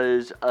it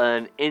was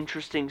an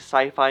interesting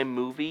sci-fi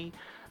movie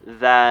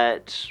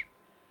that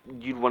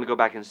you'd want to go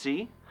back and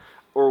see?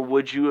 Or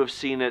would you have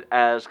seen it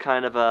as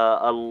kind of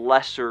a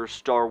lesser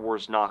Star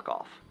Wars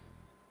knockoff?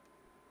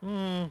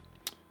 I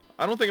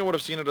don't think I would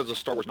have seen it as a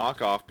Star Wars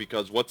knockoff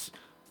because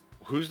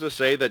who's to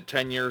say that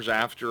 10 years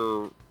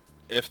after,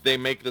 if they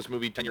make this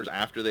movie 10 years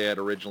after they had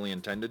originally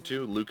intended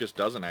to, Lucas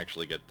doesn't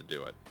actually get to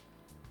do it.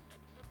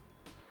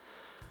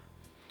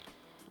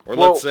 Or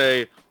let's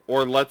say,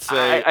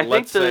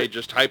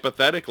 just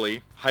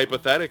hypothetically,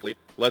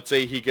 let's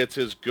say he gets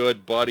his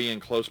good buddy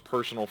and close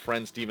personal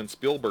friend Steven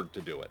Spielberg to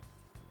do it.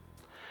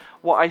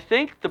 Well, I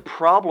think the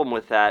problem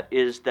with that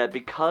is that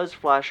because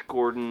Flash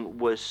Gordon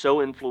was so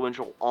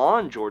influential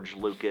on George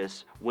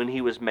Lucas when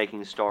he was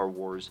making Star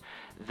Wars,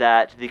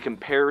 that the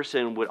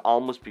comparison would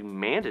almost be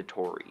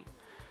mandatory.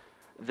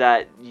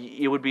 That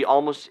it would be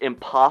almost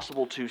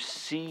impossible to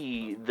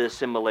see the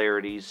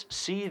similarities,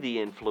 see the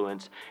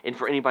influence, and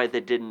for anybody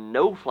that didn't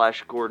know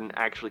Flash Gordon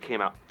actually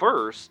came out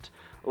first,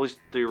 at least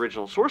the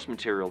original source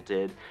material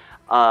did,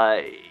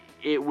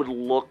 it would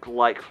look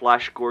like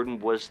Flash Gordon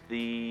was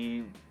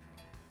the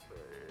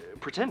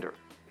pretender.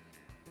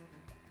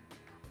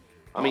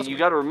 I mean, you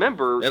got to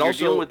remember, you're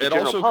dealing with the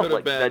general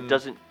public that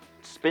doesn't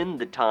spend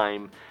the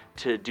time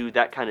to do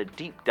that kind of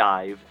deep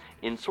dive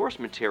in source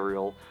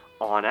material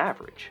on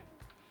average.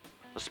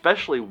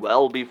 Especially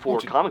well before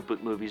comic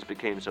book movies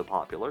became so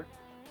popular.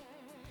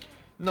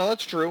 No,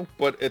 that's true,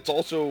 but there's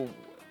also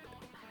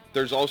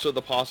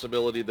the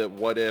possibility that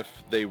what if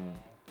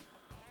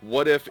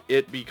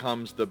it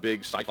becomes the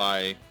big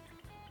sci-fi,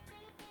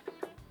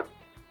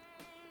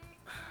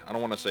 I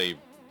don't want to say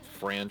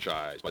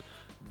franchise, but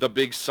the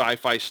big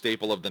sci-fi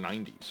staple of the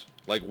 90s.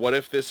 Like, what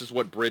if this is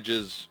what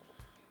bridges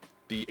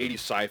the 80s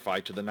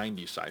sci-fi to the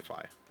 90s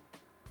sci-fi?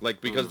 Like,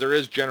 because there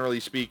is, generally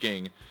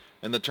speaking,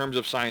 in the terms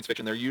of science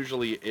fiction, there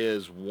usually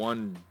is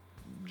one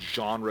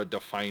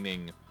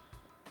genre-defining,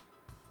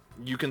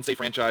 you can say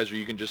franchise or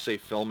you can just say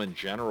film in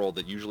general,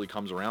 that usually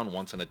comes around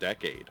once in a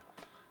decade.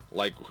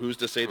 Like, who's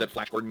to say that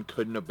Flash Gordon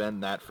couldn't have been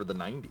that for the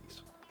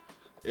 90s?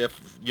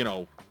 If,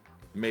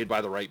 made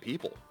by the right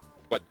people.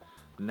 But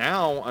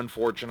now,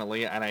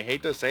 unfortunately, and I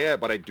hate to say it,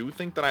 but I do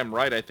think that I'm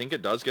right, I think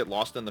it does get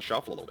lost in the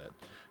shuffle a little bit.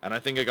 And I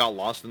think it got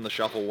lost in the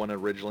shuffle when it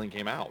originally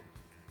came out.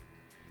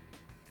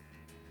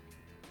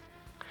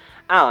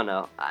 I don't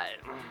know.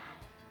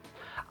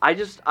 I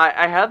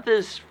have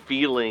this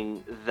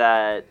feeling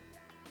that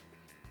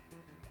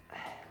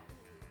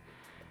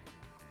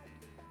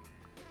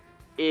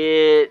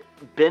it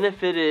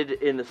benefited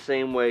in the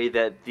same way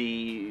that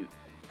the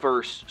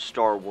first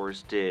Star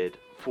Wars did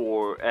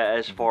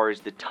as far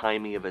as the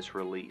timing of its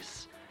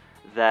release.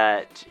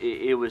 That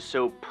it was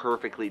so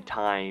perfectly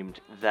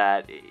timed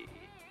that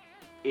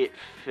it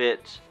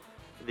fit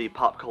the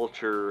pop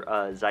culture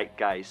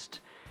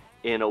zeitgeist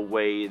in a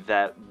way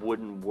that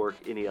wouldn't work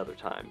any other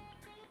time.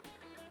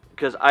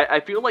 Because I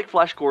feel like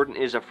Flash Gordon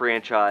is a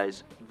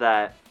franchise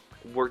that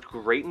worked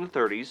great in the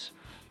 30s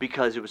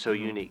because it was so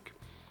unique.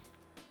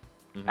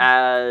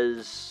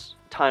 As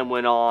time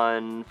went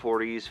on,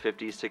 40s,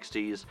 50s,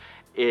 60s,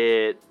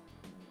 it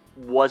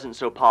wasn't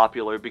so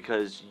popular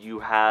because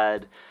you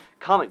had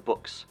comic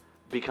books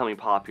becoming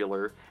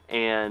popular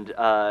and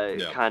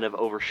kind of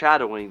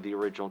overshadowing the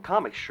original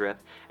comic strip.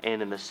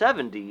 And in the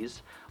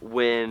 70s,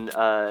 when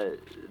the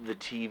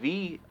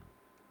TV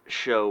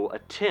show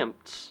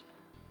Attempts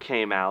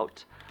came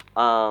out,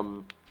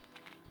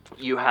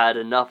 you had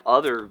enough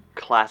other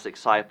classic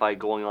sci-fi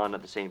going on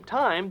at the same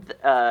time,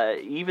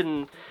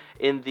 even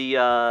in the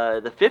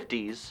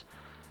 50s,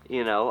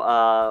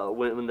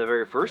 when the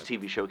very first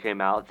TV show came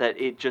out, that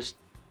it just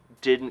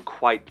didn't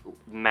quite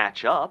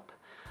match up.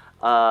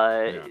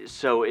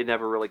 So it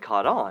never really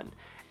caught on.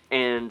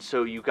 And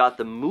so you got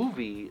the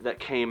movie that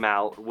came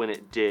out when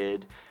it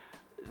did,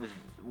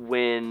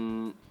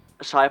 when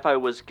sci-fi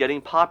was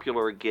getting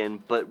popular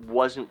again, but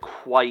wasn't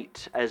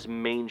quite as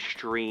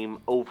mainstream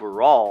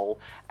overall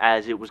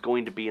as it was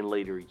going to be in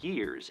later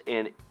years.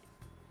 And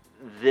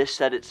this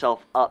set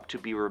itself up to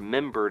be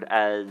remembered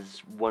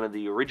as one of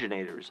the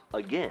originators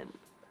again.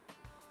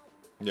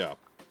 Yeah.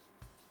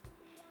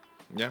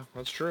 Yeah,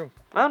 that's true.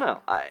 I don't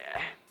know.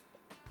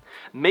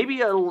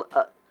 Maybe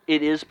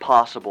it is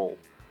possible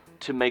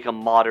to make a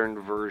modern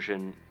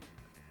version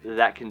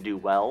that can do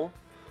well.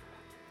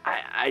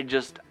 I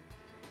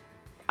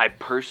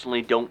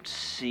personally don't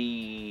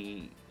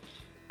see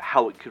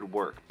how it could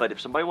work. But if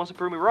somebody wants to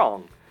prove me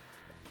wrong,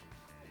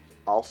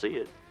 I'll see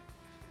it.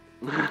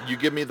 You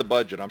give me the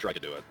budget, I'm sure I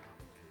could do it.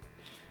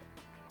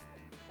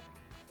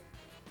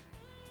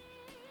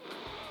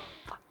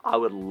 I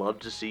would love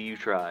to see you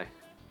try.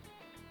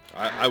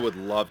 I would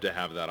love to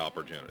have that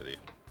opportunity.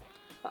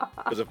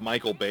 Because if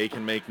Michael Bay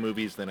can make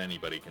movies, then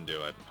anybody can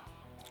do it.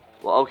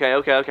 Well,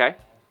 okay.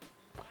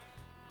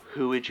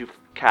 Who would you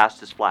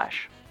cast as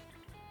Flash?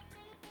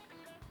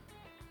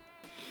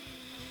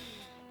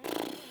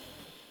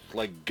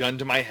 Like, gun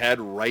to my head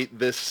right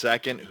this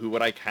second, who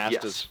would I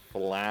cast as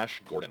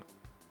Flash? Gordon.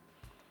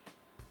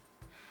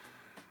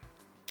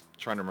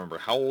 Trying to remember,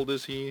 how old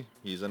is he?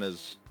 He's in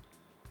his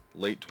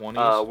late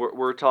 20s?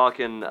 We're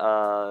talking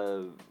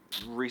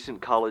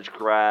recent college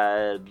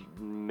grad,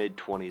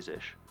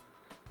 mid-20s-ish.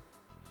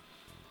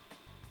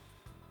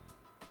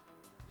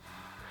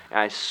 And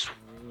I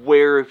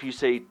swear if you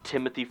say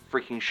Timothy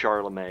freaking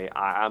Chalamet,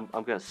 I'm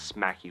gonna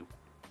smack you.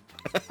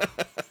 That's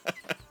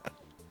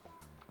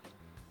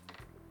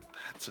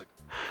a good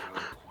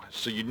question.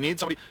 So you need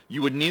somebody.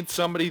 You would need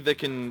somebody that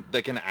can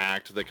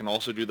act, that can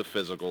also do the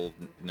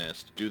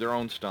physicalness, do their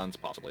own stunts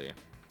possibly.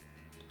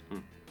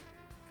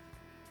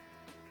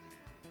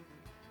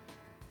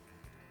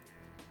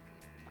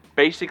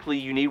 Basically,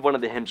 you need one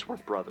of the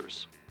Hemsworth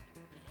brothers.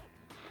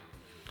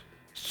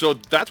 So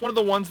that's one of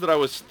the ones that I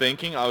was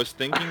thinking. I was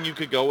thinking you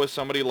could go with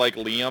somebody like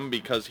Liam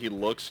because he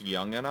looks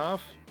young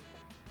enough.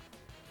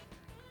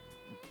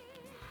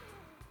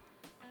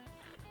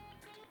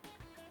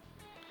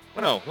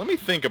 No, let me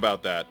think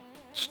about that.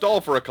 Stall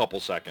for a couple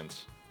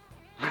seconds.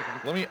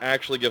 Let me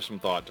actually give some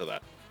thought to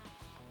that.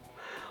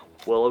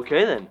 Well,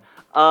 okay then.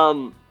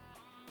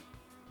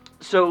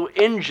 So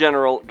in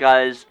general,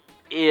 guys,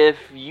 if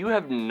you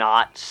have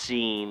not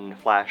seen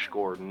Flash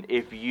Gordon,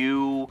 if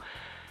you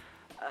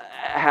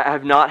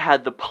have not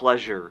had the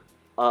pleasure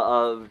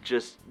of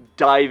just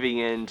diving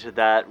into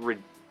that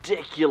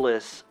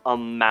ridiculous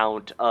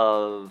amount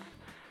of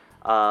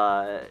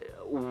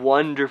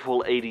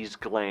wonderful 80s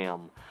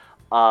glam,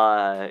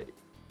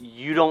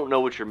 you don't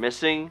know what you're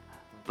missing,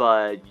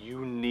 but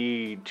you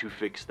need to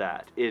fix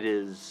that. It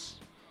is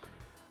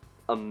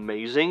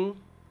amazing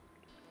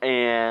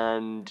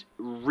and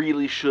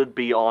really should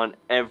be on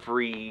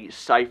every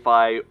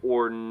sci-fi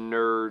or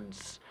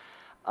nerd's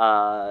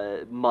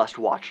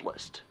must-watch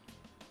list.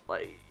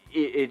 Like,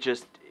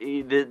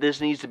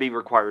 this needs to be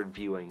required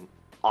viewing,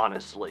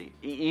 honestly.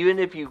 Even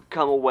if you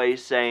come away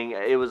saying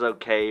it was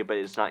okay, but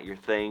it's not your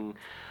thing,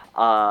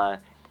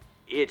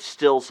 it's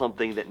still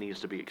something that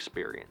needs to be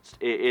experienced.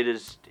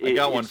 It's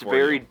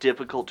very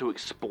difficult to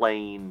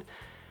explain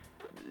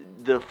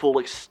the full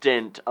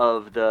extent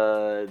of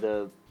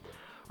the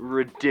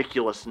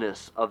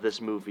ridiculousness of this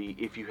movie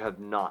if you have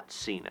not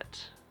seen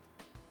it.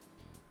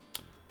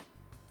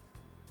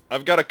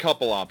 I've got a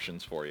couple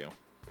options for you.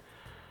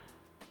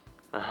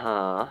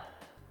 Uh-huh.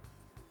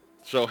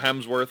 So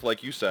Hemsworth,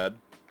 like you said.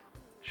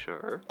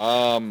 Sure.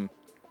 Taron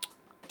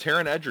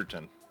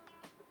Egerton.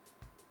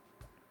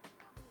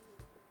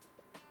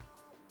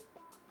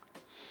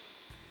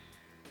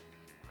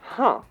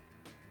 Huh.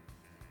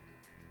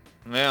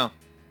 Yeah.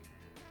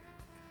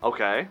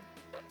 Okay.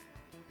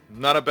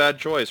 Not a bad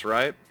choice,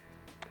 right?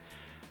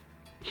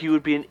 He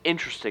would be an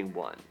interesting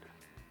one.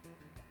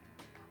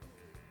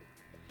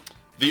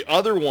 The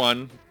other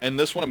one, and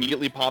this one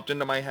immediately popped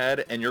into my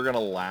head, and you're going to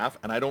laugh,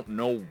 and I don't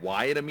know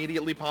why it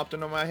immediately popped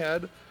into my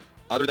head,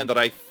 other than that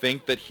I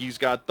think that he's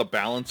got the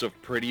balance of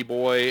pretty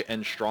boy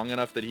and strong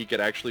enough that he could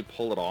actually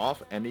pull it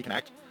off, and he can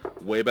act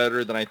way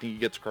better than I think he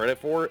gets credit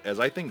for, as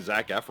I think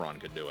Zac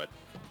Efron could do it.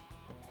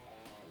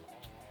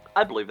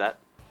 I believe that.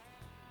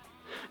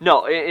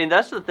 No, and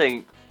that's the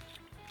thing.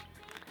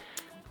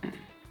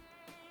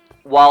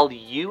 While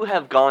you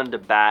have gone to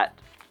bat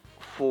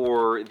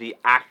for the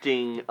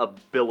acting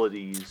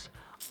abilities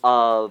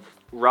of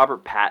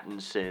Robert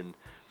Pattinson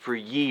for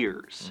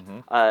years,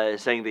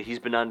 saying that he's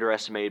been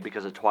underestimated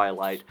because of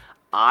Twilight,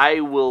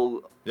 I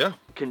will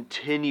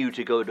continue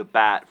to go to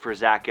bat for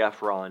Zac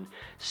Efron,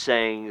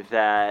 saying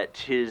that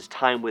his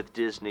time with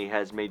Disney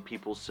has made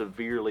people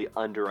severely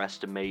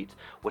underestimate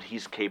what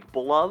he's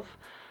capable of.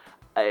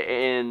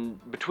 And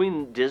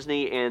between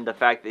Disney and the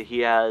fact that he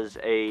has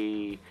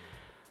a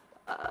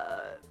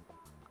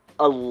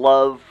a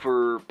love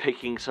for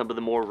picking some of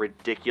the more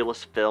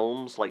ridiculous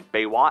films like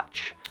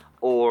Baywatch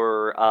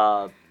or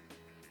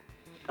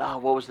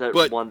what was that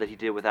one that he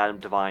did with Adam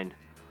Devine?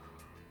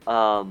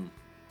 What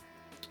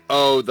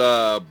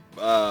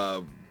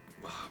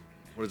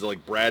is it,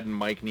 like Brad and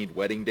Mike Need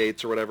Wedding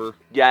Dates or whatever?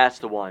 Yeah, that's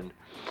the one.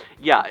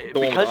 Yeah,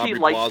 because he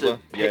likes Plaza? to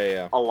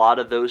pick a lot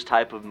of those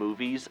type of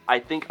movies, I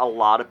think a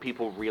lot of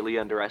people really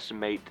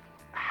underestimate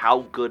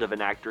how good of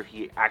an actor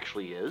he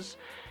actually is.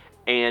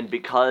 And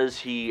because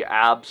he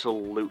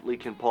absolutely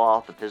can pull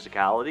off the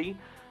physicality,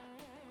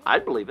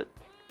 I'd believe it.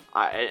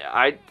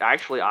 I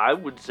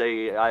would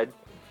say I'd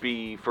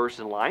be first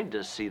in line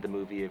to see the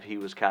movie if he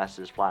was cast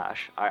as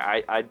Flash.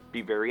 I'd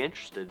be very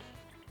interested.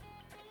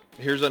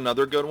 Here's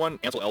another good one,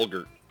 Ansel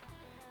Elgort.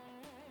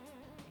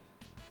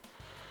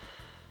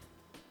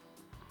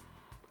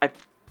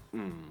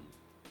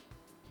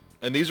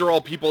 And these are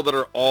all people that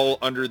are all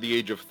under the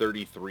age of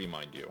 33,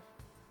 mind you.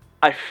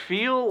 I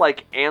feel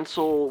like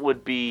Ansel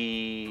would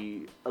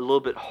be a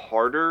little bit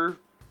harder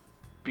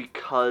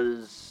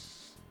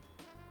because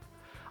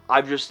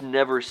I've just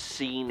never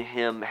seen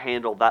him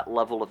handle that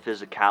level of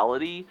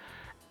physicality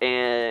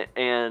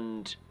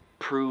and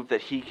prove that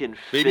he can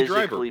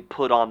physically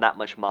put on that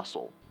much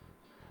muscle.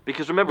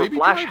 Because remember,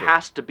 Flash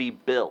has to be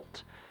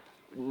built.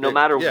 No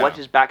matter what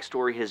his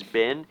backstory has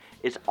been,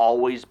 it's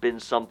always been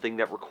something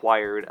that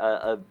required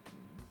a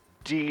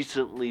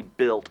decently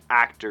built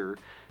actor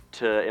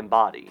to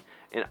embody.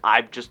 And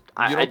I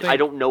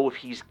don't know if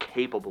he's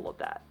capable of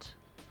that.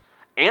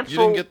 Ansel, you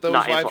didn't get those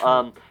vibes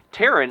from...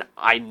 Taron,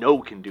 I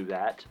know can do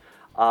that.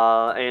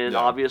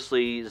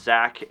 Obviously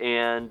Zach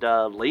and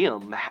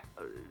Liam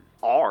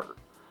are.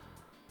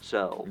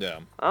 So,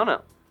 I don't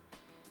know.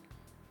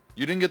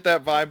 You didn't get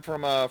that vibe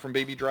from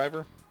Baby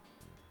Driver?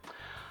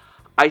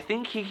 I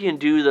think he can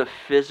do the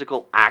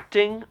physical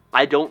acting.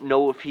 I don't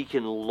know if he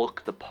can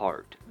look the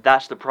part.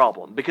 That's the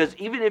problem. Because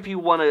even if you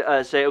want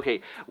to say,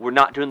 okay, we're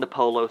not doing the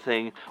polo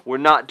thing, we're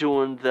not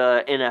doing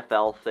the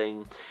NFL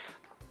thing,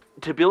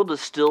 to be able to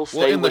still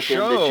stay within the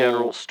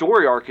general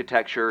story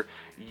architecture,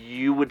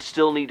 you would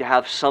still need to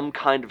have some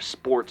kind of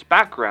sports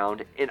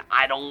background, and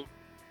I don't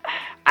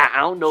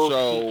know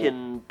if he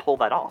can pull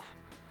that off.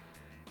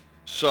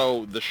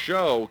 So the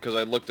show, because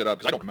I looked it up,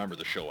 because I don't remember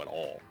the show at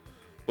all.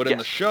 But in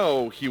the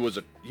show, he was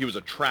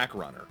a track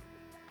runner.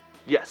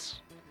 Yes.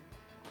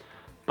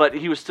 But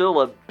he was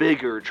still a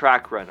bigger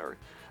track runner.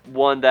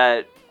 One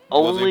that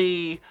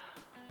only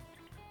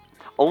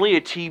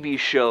a TV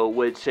show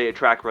would say a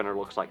track runner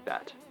looks like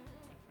that.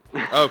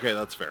 Okay,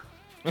 that's fair.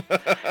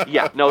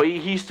 Yeah, no,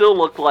 he still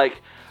looked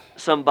like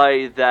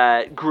somebody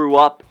that grew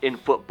up in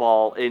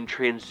football and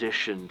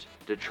transitioned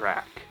to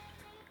track.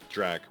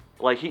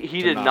 Like,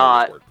 he did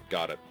not...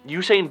 Got it.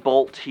 Usain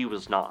Bolt, he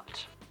was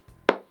not.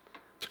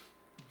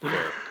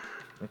 Fair.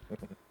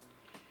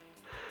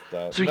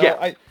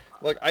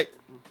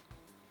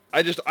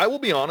 I will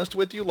be honest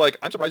with you, like,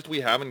 I'm surprised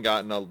we haven't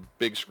gotten a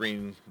big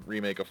screen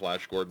remake of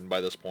Flash Gordon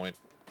by this point.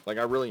 Like,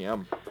 I really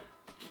am.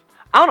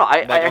 I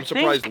don't know, I'm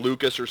surprised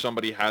Lucas or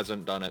somebody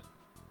hasn't done it.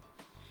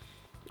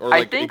 Or,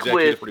 like, I think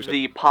with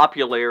the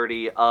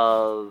popularity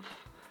of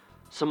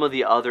some of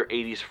the other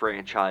 80s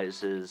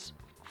franchises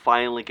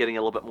finally getting a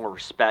little bit more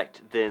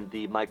respect than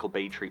the Michael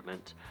Bay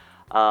treatment,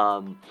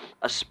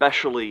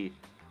 especially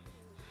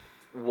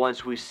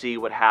once we see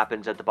what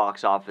happens at the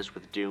box office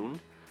with Dune,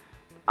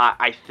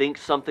 I think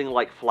something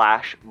like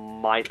Flash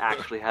might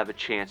actually have a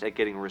chance at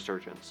getting a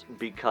resurgence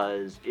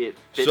because it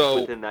fits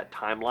within that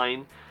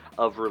timeline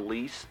of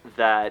release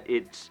that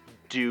it's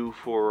due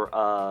for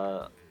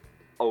a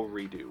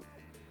redo.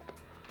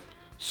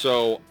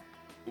 So,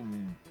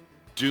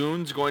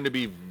 Dune's going to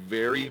be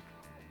very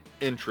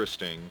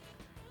interesting.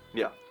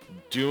 Yeah.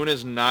 Dune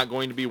is not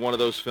going to be one of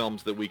those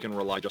films that we can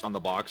rely just on the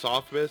box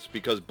office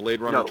because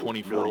Blade Runner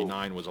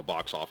 2049 was a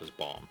box office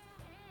bomb.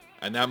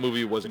 And that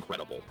movie was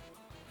incredible.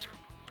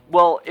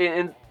 Well,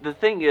 and the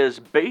thing is,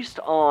 based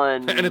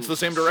on... And it's the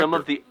same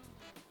director.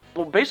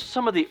 Based on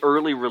some of the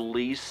early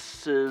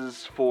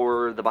releases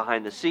for the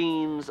behind the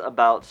scenes,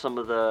 about some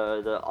of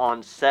the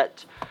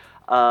on-set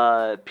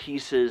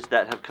pieces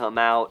that have come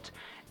out,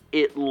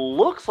 it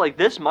looks like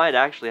this might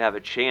actually have a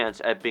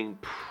chance at being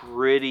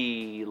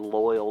pretty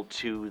loyal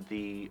to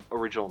the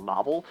original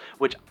novel,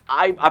 which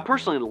I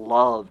personally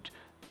loved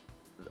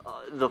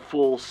the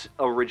full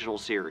original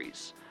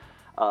series.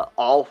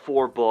 All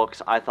 4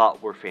 books I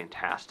thought were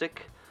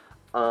fantastic.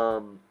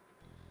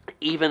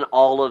 Even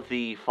all of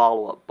the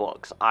follow-up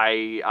books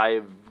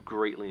I've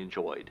greatly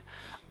enjoyed.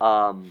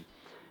 But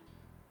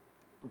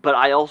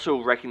I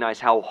also recognize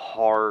how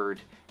hard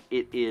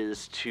it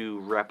is to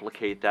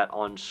replicate that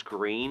on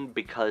screen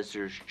because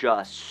there's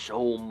just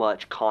so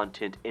much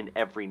content in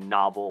every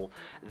novel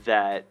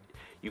that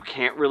you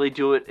can't really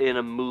do it in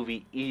a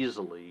movie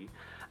easily,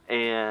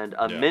 and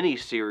a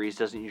mini-series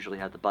doesn't usually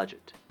have the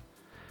budget.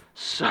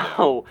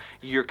 So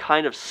you're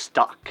kind of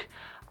stuck.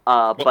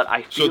 But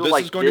I feel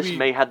like this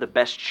may have the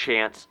best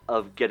chance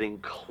of getting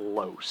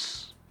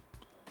close.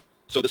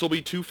 So this will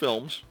be 2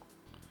 films.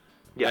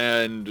 Yeah.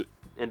 And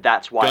and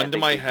that's why I Gun to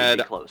think my they could head.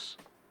 be close.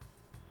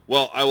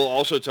 Well, I will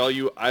also tell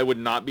you, I would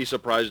not be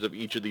surprised if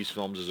each of these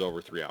films is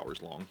over 3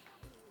 hours long.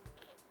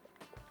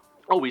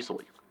 Oh,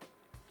 easily.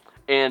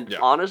 And Yeah.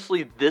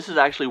 honestly, this is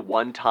actually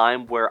one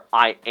time where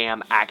I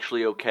am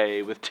actually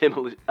okay with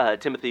Timothée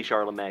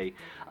Chalamet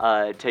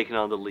taking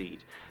on the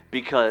lead.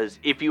 Because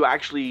if you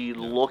actually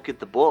look at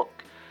the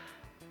book,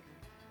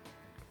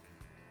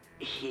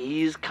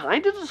 he's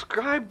kind of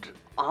described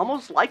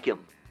almost like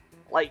him.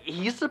 Like,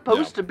 he's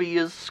supposed to be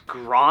a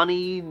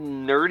scrawny,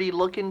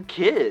 nerdy-looking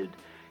kid.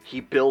 He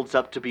builds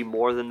up to be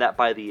more than that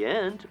by the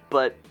end,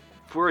 but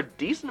for a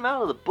decent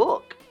amount of the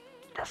book,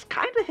 that's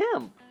kind of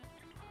him.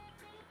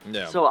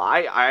 Yeah. So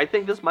I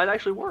think this might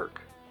actually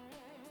work.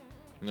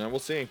 Yeah, we'll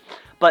see.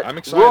 But I'm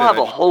excited. we'll have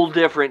a whole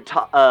different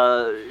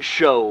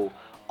show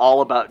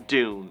all about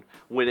Dune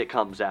when it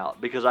comes out,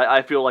 because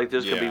I feel like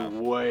there's going to be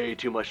way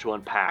too much to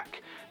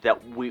unpack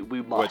that we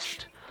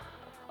must.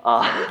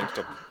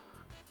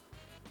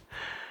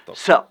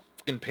 So,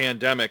 in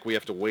pandemic, we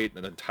have to wait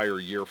an entire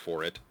year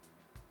for it.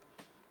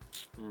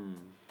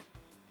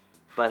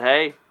 But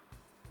hey,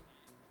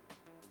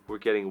 we're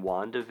getting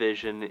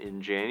WandaVision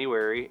in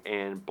January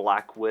and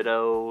Black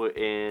Widow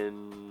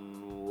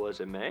in, was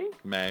it May?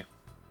 May.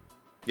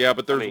 Yeah,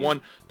 but there's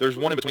one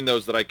in between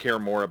those that I care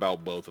more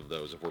about both of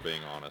those, if we're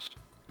being honest.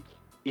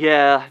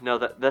 Yeah, no,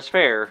 that's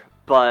fair,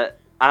 but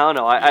I don't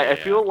know. I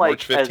feel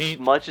like as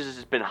much as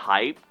it's been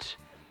hyped,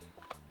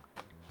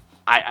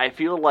 I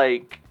feel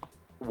like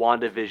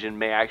WandaVision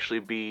may actually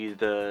be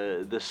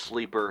the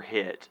sleeper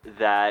hit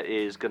that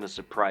is going to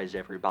surprise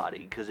everybody,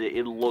 because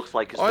it looks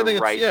like it's the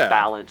right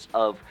balance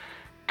of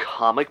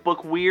comic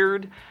book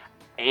weird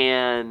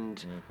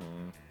and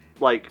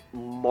like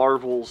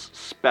Marvel's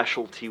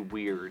specialty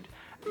weird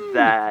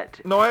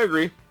that no, I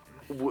agree.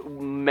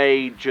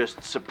 May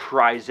just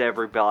surprise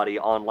everybody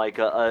on like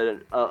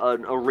an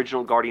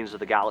original Guardians of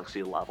the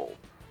Galaxy level.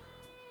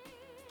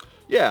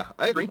 Yeah,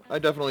 I agree. I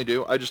definitely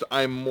do.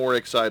 I'm more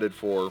excited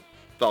for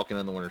Falcon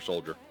and the Winter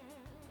Soldier.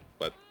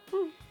 But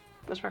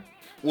that's fair.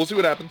 We'll see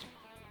what happens.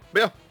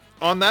 But yeah,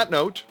 on that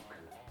note.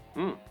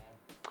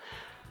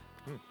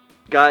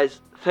 Guys,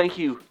 thank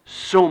you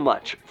so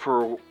much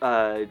for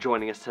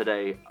joining us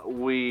today.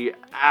 We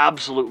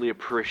absolutely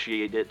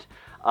appreciate it.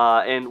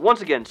 And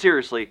once again,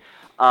 seriously,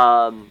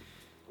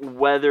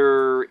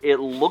 whether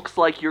it looks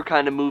like your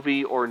kind of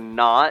movie or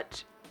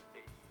not,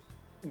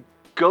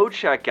 go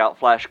check out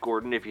Flash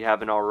Gordon if you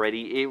haven't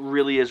already. It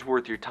really is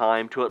worth your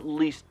time to at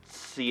least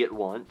see it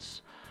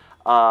once.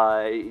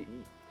 I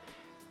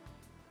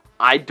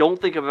don't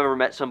think I've ever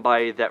met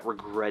somebody that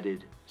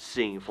regretted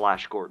seeing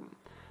Flash Gordon.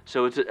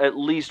 So it's at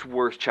least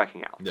worth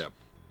checking out. Yeah.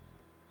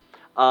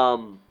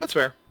 That's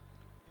fair.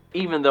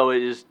 Even though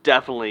it is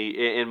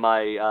definitely in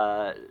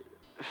my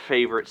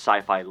favorite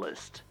sci-fi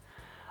list.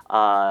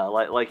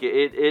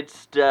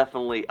 It's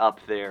definitely up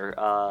there.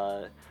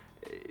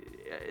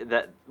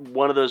 That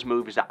one of those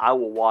movies that I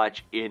will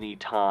watch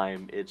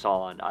anytime it's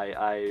on.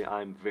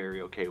 I'm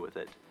very okay with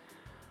it.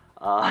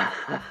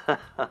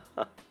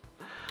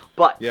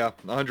 But yeah,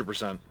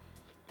 100%.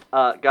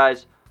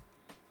 Guys,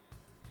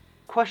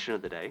 question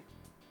of the day.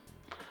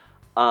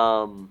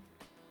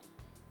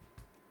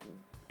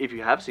 If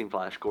you have seen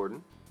Flash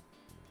Gordon,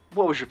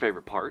 what was your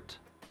favorite part?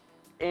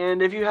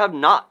 And if you have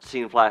not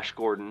seen Flash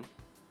Gordon,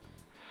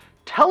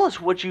 tell us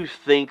what you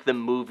think the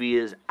movie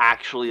is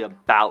actually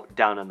about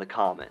down in the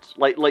comments.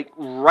 Like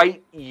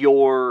write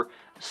your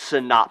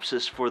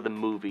synopsis for the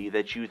movie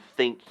that you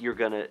think you're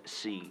gonna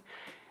see,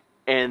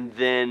 and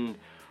then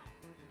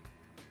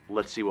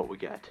let's see what we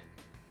get.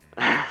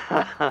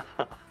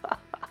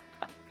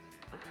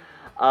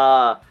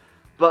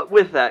 But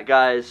with that,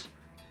 guys,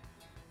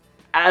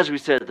 as we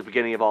said at the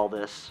beginning of all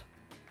this,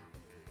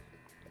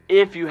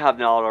 if you have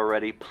not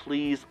already,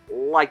 please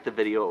like the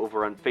video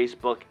over on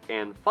Facebook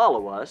and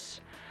follow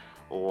us.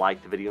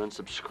 Like the video and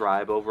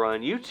subscribe over on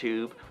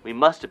YouTube. We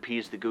must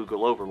appease the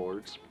Google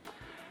overlords.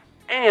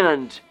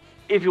 And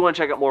if you want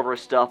to check out more of our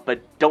stuff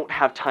but don't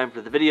have time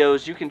for the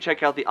videos, you can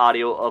check out the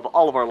audio of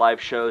all of our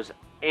live shows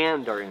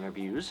and our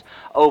interviews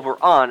over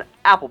on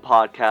Apple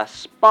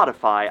Podcasts,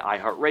 Spotify,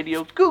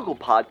 iHeartRadio, Google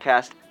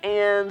Podcasts,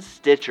 and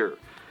Stitcher.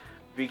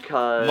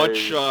 Because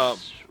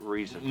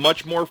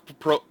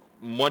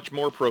much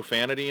more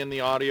profanity in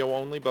the audio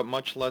only, but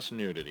much less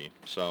nudity.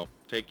 So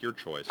take your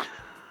choice.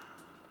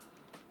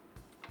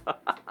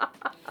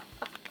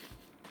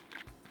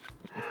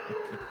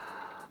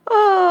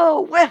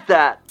 Oh, with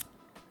that,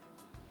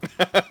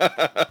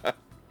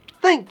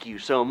 thank you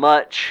so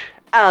much.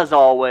 As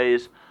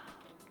always,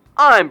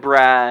 I'm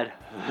Brad.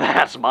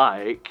 That's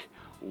Mike.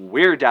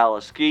 We're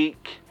Dallas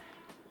Geek.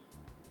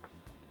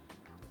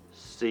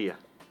 See ya.